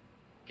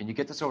 Can you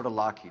get this over to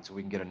Lockheed so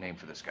we can get a name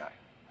for this guy?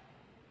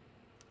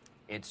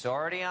 It's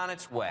already on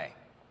its way.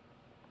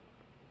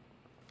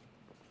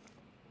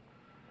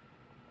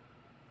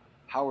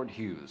 Howard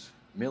Hughes,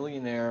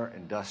 millionaire,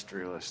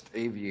 industrialist,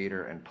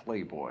 aviator, and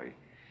playboy,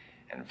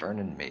 and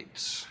Vernon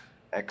Mapes,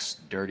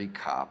 ex-dirty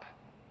cop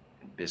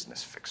and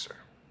business fixer.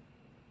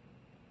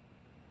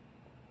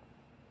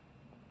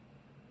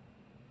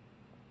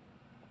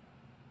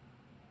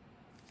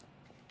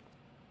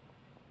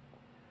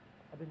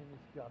 I've been in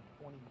this job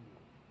 20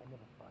 years. I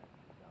never fired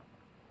a job.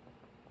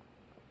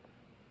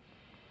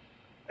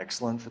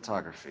 Excellent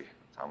photography,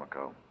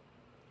 Tomoko.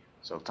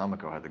 So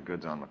Tomiko had the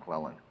goods on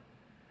McClellan.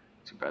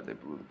 Too bad they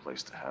blew the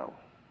place to hell.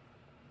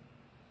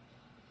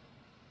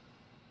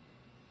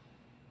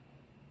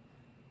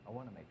 I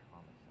want to make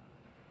homicide.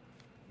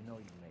 You know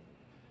you made it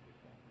with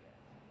that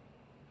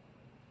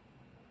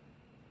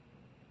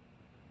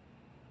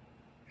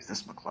gas. Is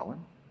this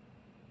McClellan?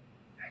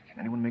 Can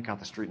anyone make out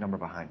the street number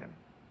behind him?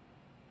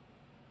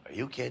 Are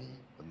you kidding?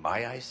 With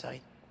my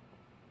eyesight?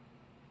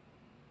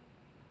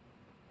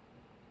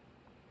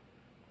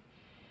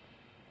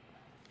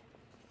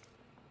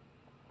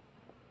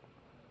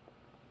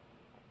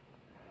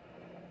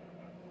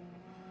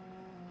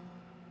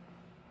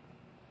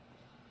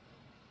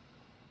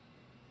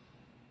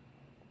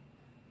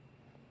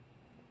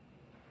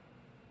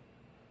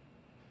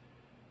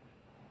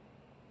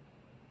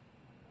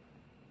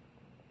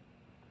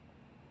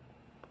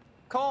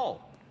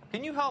 Cole,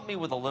 can you help me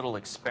with a little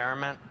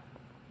experiment?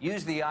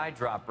 Use the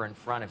eyedropper in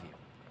front of you.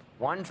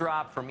 One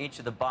drop from each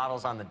of the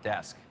bottles on the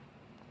desk.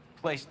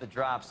 Place the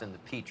drops in the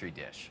Petri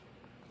dish.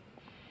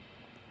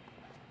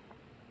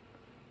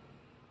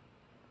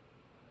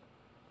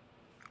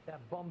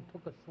 That bum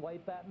took a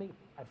swipe at me,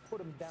 I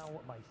put him down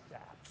with my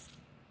sap.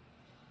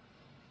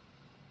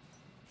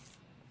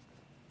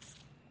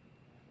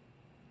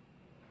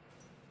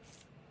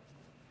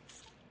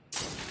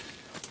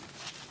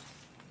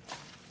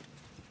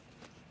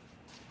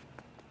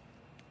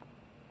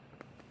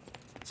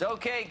 It's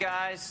okay,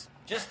 guys.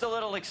 Just a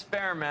little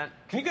experiment.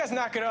 Can you guys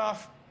knock it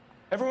off?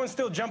 Everyone's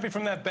still jumping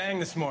from that bang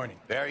this morning.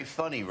 Very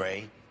funny,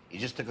 Ray. You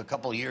just took a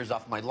couple of years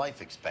off my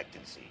life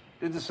expectancy.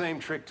 Did the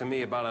same trick to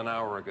me about an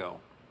hour ago.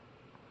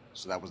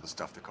 So that was the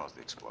stuff that caused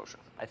the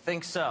explosion. I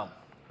think so.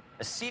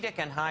 Acetic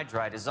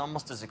anhydride is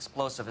almost as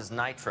explosive as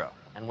nitro,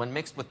 and when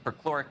mixed with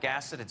perchloric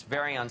acid, it's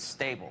very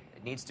unstable.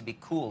 It needs to be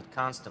cooled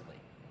constantly.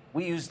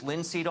 We used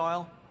linseed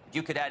oil, but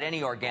you could add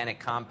any organic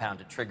compound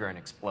to trigger an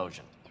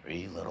explosion.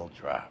 3 little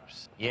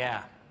drops.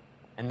 Yeah,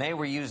 and they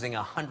were using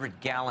a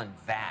 100-gallon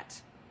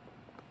vat.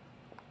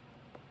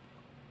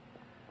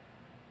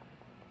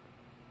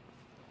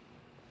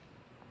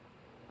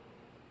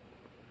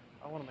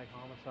 I want to make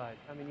homicide.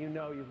 I mean, you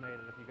know you've made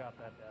it if you got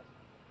that desk.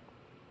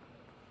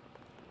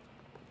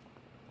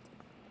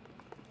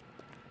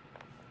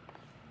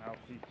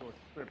 Mouthpiece sort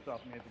strips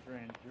off me at the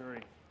grand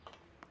jury.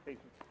 Case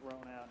was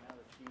thrown out. Now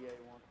the DA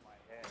wants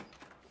my head.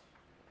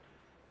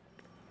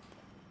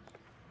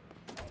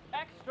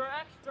 Extra,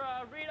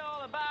 extra, read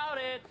all about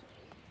it.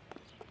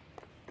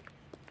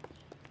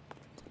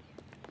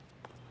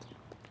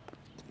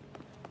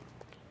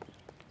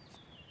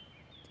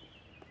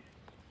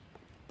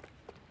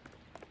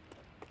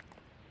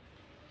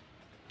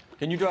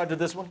 Can you drive to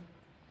this one?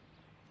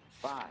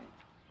 Fine.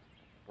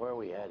 Where are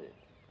we headed?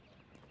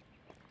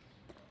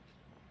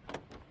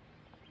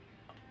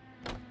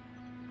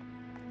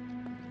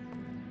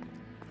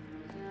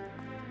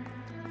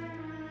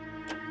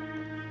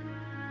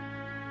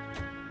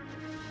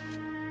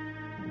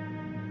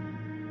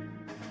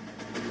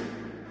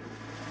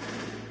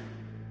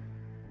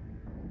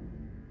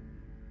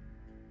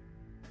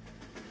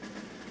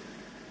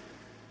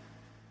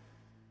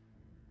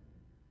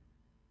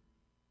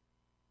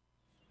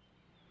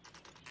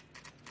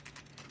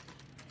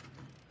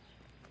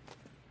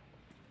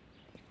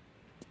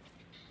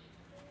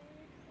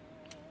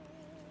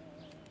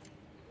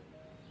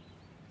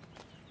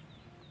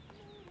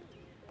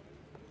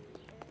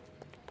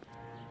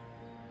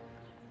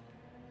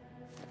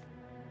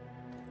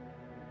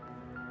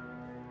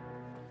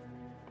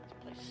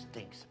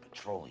 Stinks of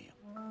petroleum.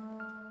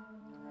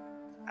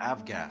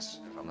 Avgas,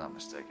 if I'm not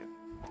mistaken.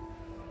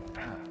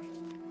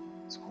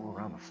 It's all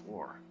around the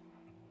floor.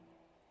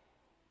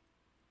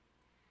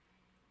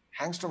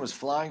 Hangstrom was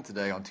flying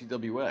today on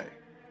TWA.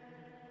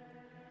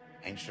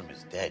 Hangstrom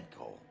is dead,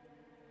 Cole.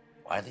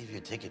 Why leave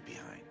your ticket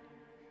behind?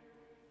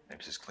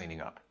 Maybe just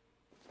cleaning up.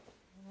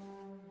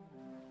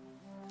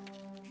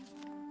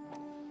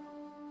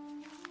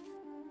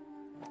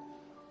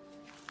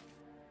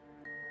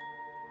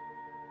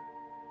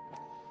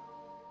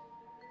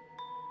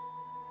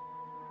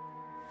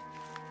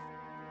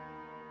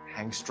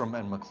 Hangstrom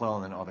and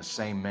McClellan are the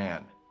same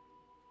man.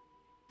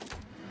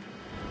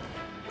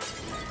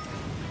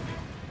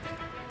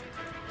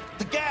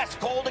 The gas,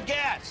 Cole, the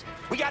gas!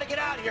 We gotta get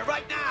out of here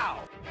right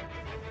now!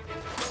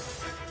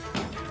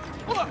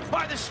 Look,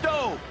 by the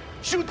stove!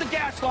 Shoot the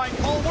gas line,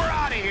 Cole, we're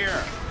out of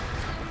here!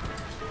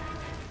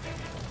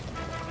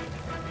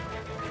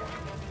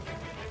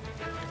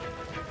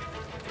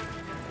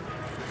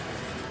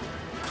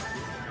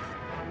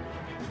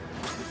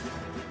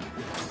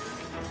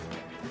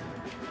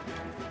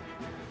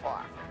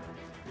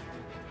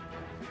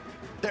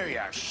 There you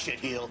are,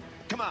 shitheel.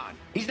 Come on,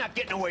 he's not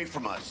getting away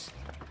from us.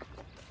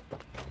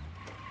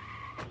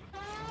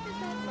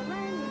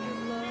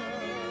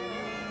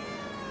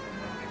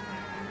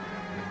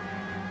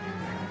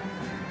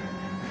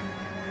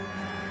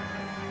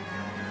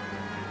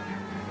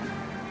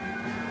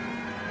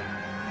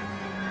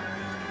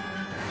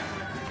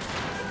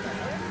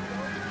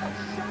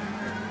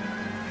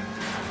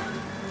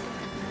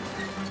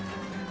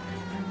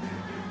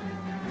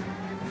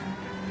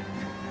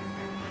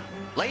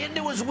 Lay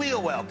into his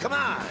wheel well. Come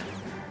on.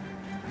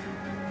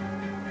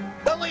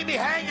 Don't leave me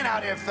hanging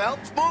out here,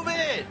 Phelps. Move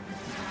in.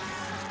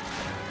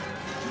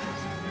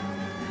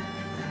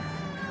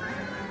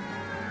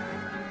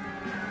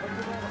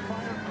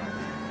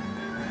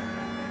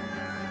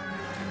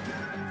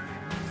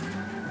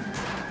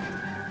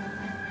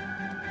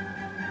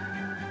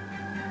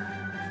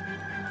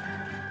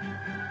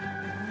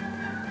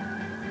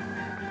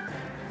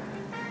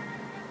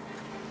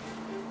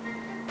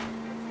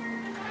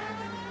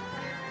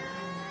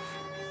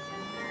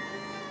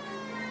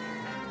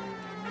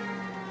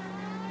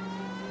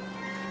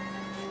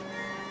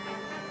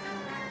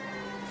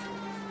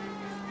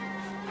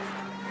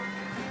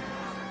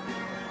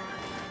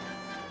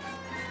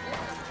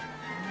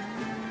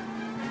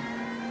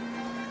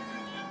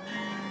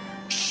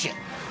 Shit.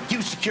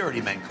 You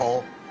security men,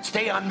 Cole.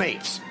 Stay on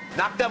mates.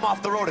 Knock them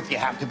off the road if you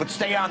have to, but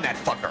stay on that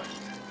fucker.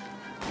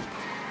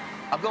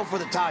 I'll go for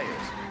the tires.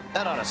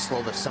 That ought to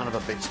slow the son of a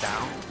bitch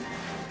down.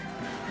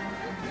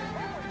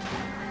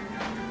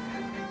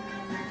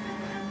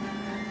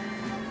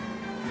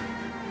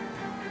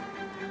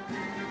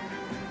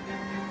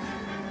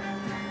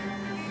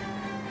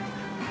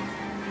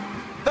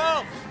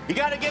 Phelps, you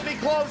gotta get me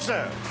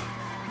closer.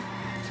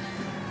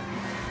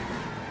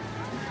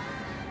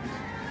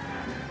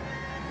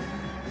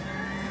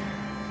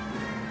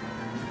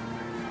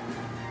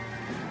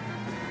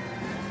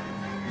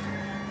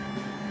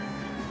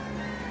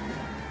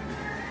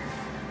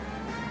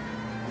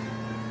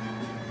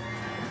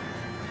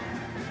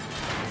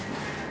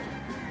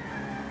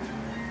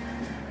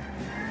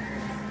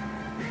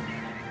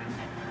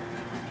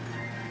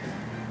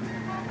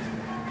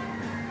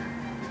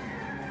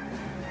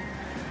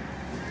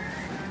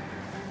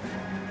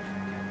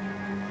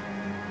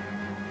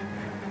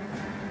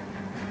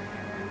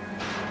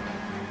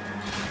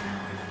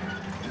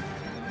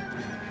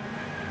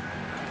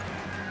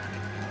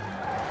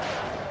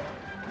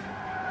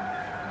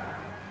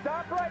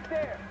 Right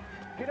there.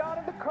 Get out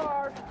of the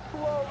car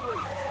slowly.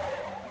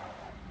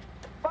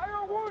 Fire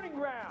a warning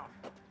round.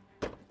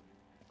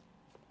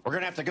 We're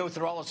gonna have to go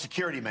through all the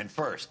security men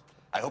first.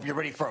 I hope you're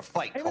ready for a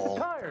fight, Aim at Cole.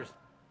 the tires.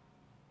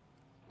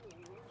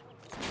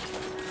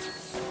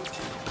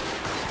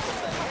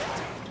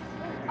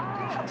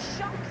 Oh,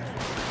 shocking.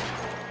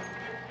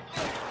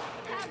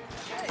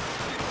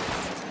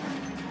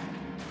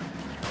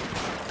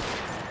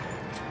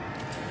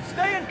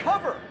 Stay in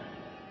cover.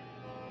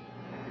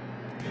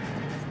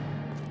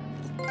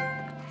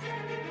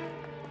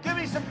 Give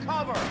me some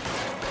cover!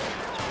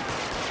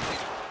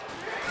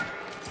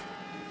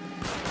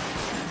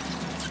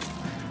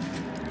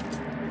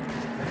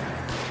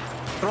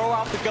 Throw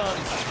out the guns.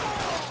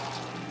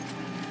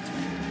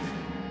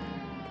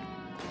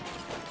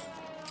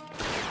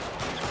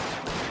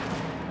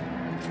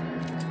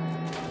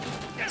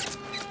 You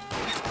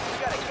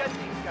gotta get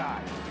these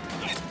guys.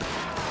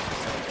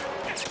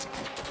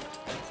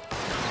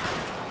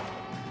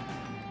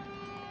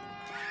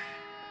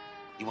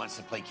 He wants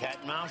to play cat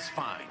and mouse?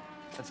 Fine.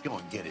 Let's go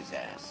and get his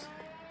ass.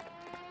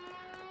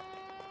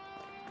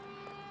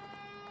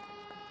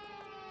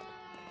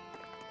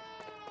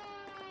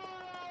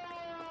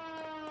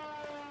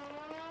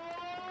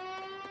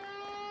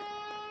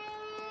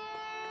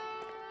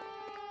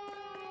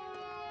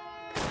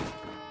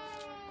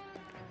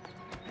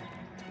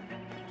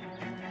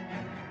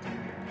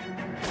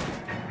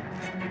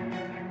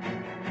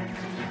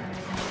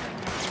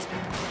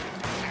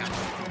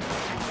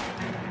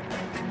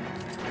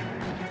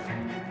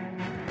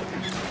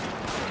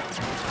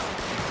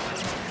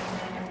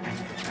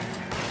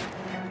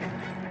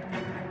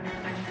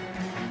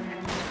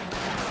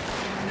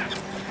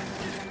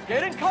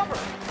 Get in cover.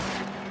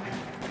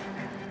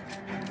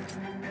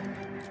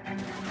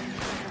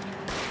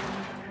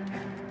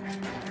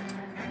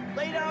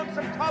 Lay down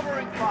some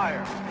covering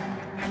fire.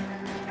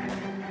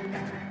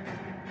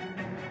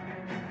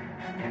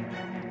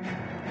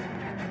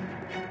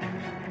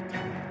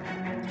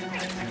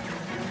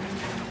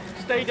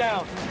 Stay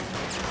down.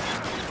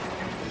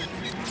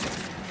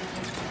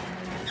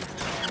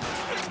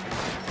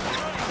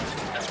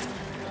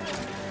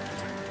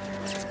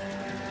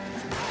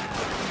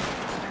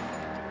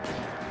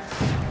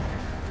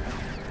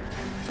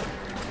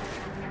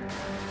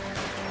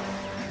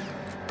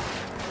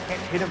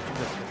 Can't hit him from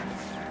this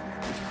distance.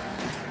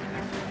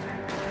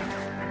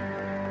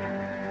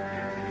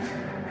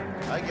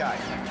 I got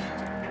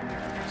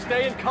you.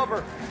 Stay in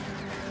cover.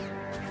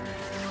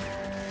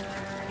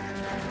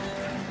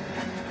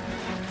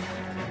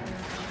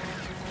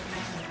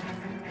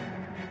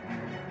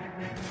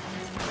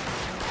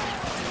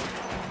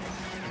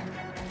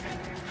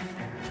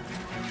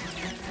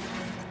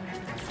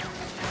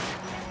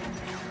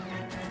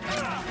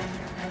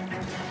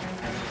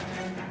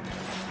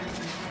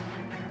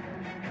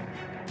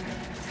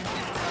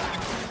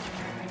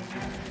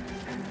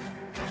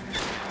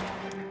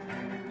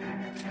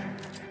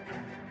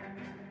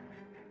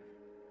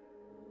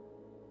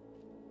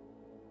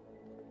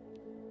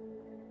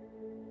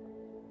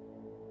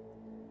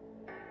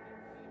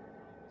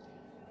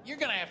 You're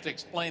gonna have to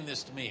explain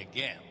this to me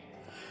again.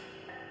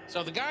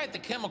 So the guy at the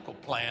chemical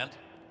plant,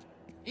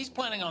 he's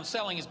planning on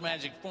selling his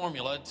magic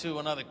formula to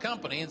another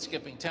company and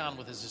skipping town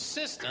with his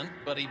assistant,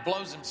 but he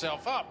blows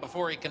himself up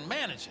before he can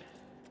manage it.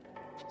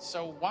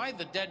 So why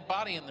the dead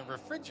body in the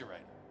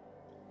refrigerator?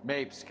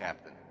 Mapes,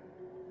 Captain.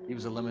 He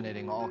was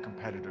eliminating all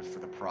competitors for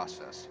the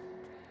process.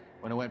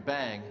 When it went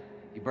bang,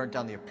 he burnt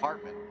down the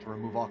apartment to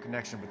remove all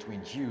connection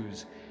between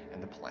Hughes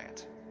and the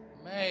plant.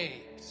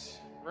 Mapes,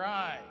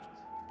 right.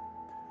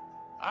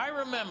 I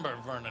remember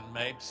Vernon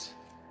Mapes.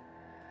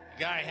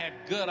 The guy had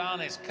good,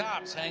 honest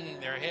cops hanging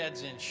their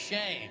heads in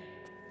shame.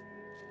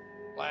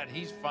 Glad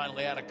he's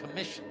finally out of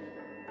commission.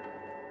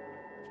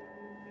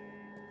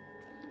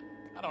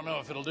 I don't know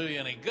if it'll do you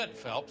any good,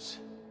 Phelps,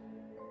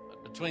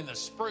 but between the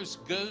spruce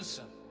goose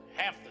and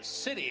half the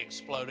city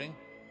exploding,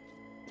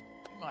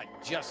 you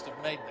might just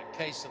have made the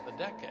case of the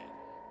decade.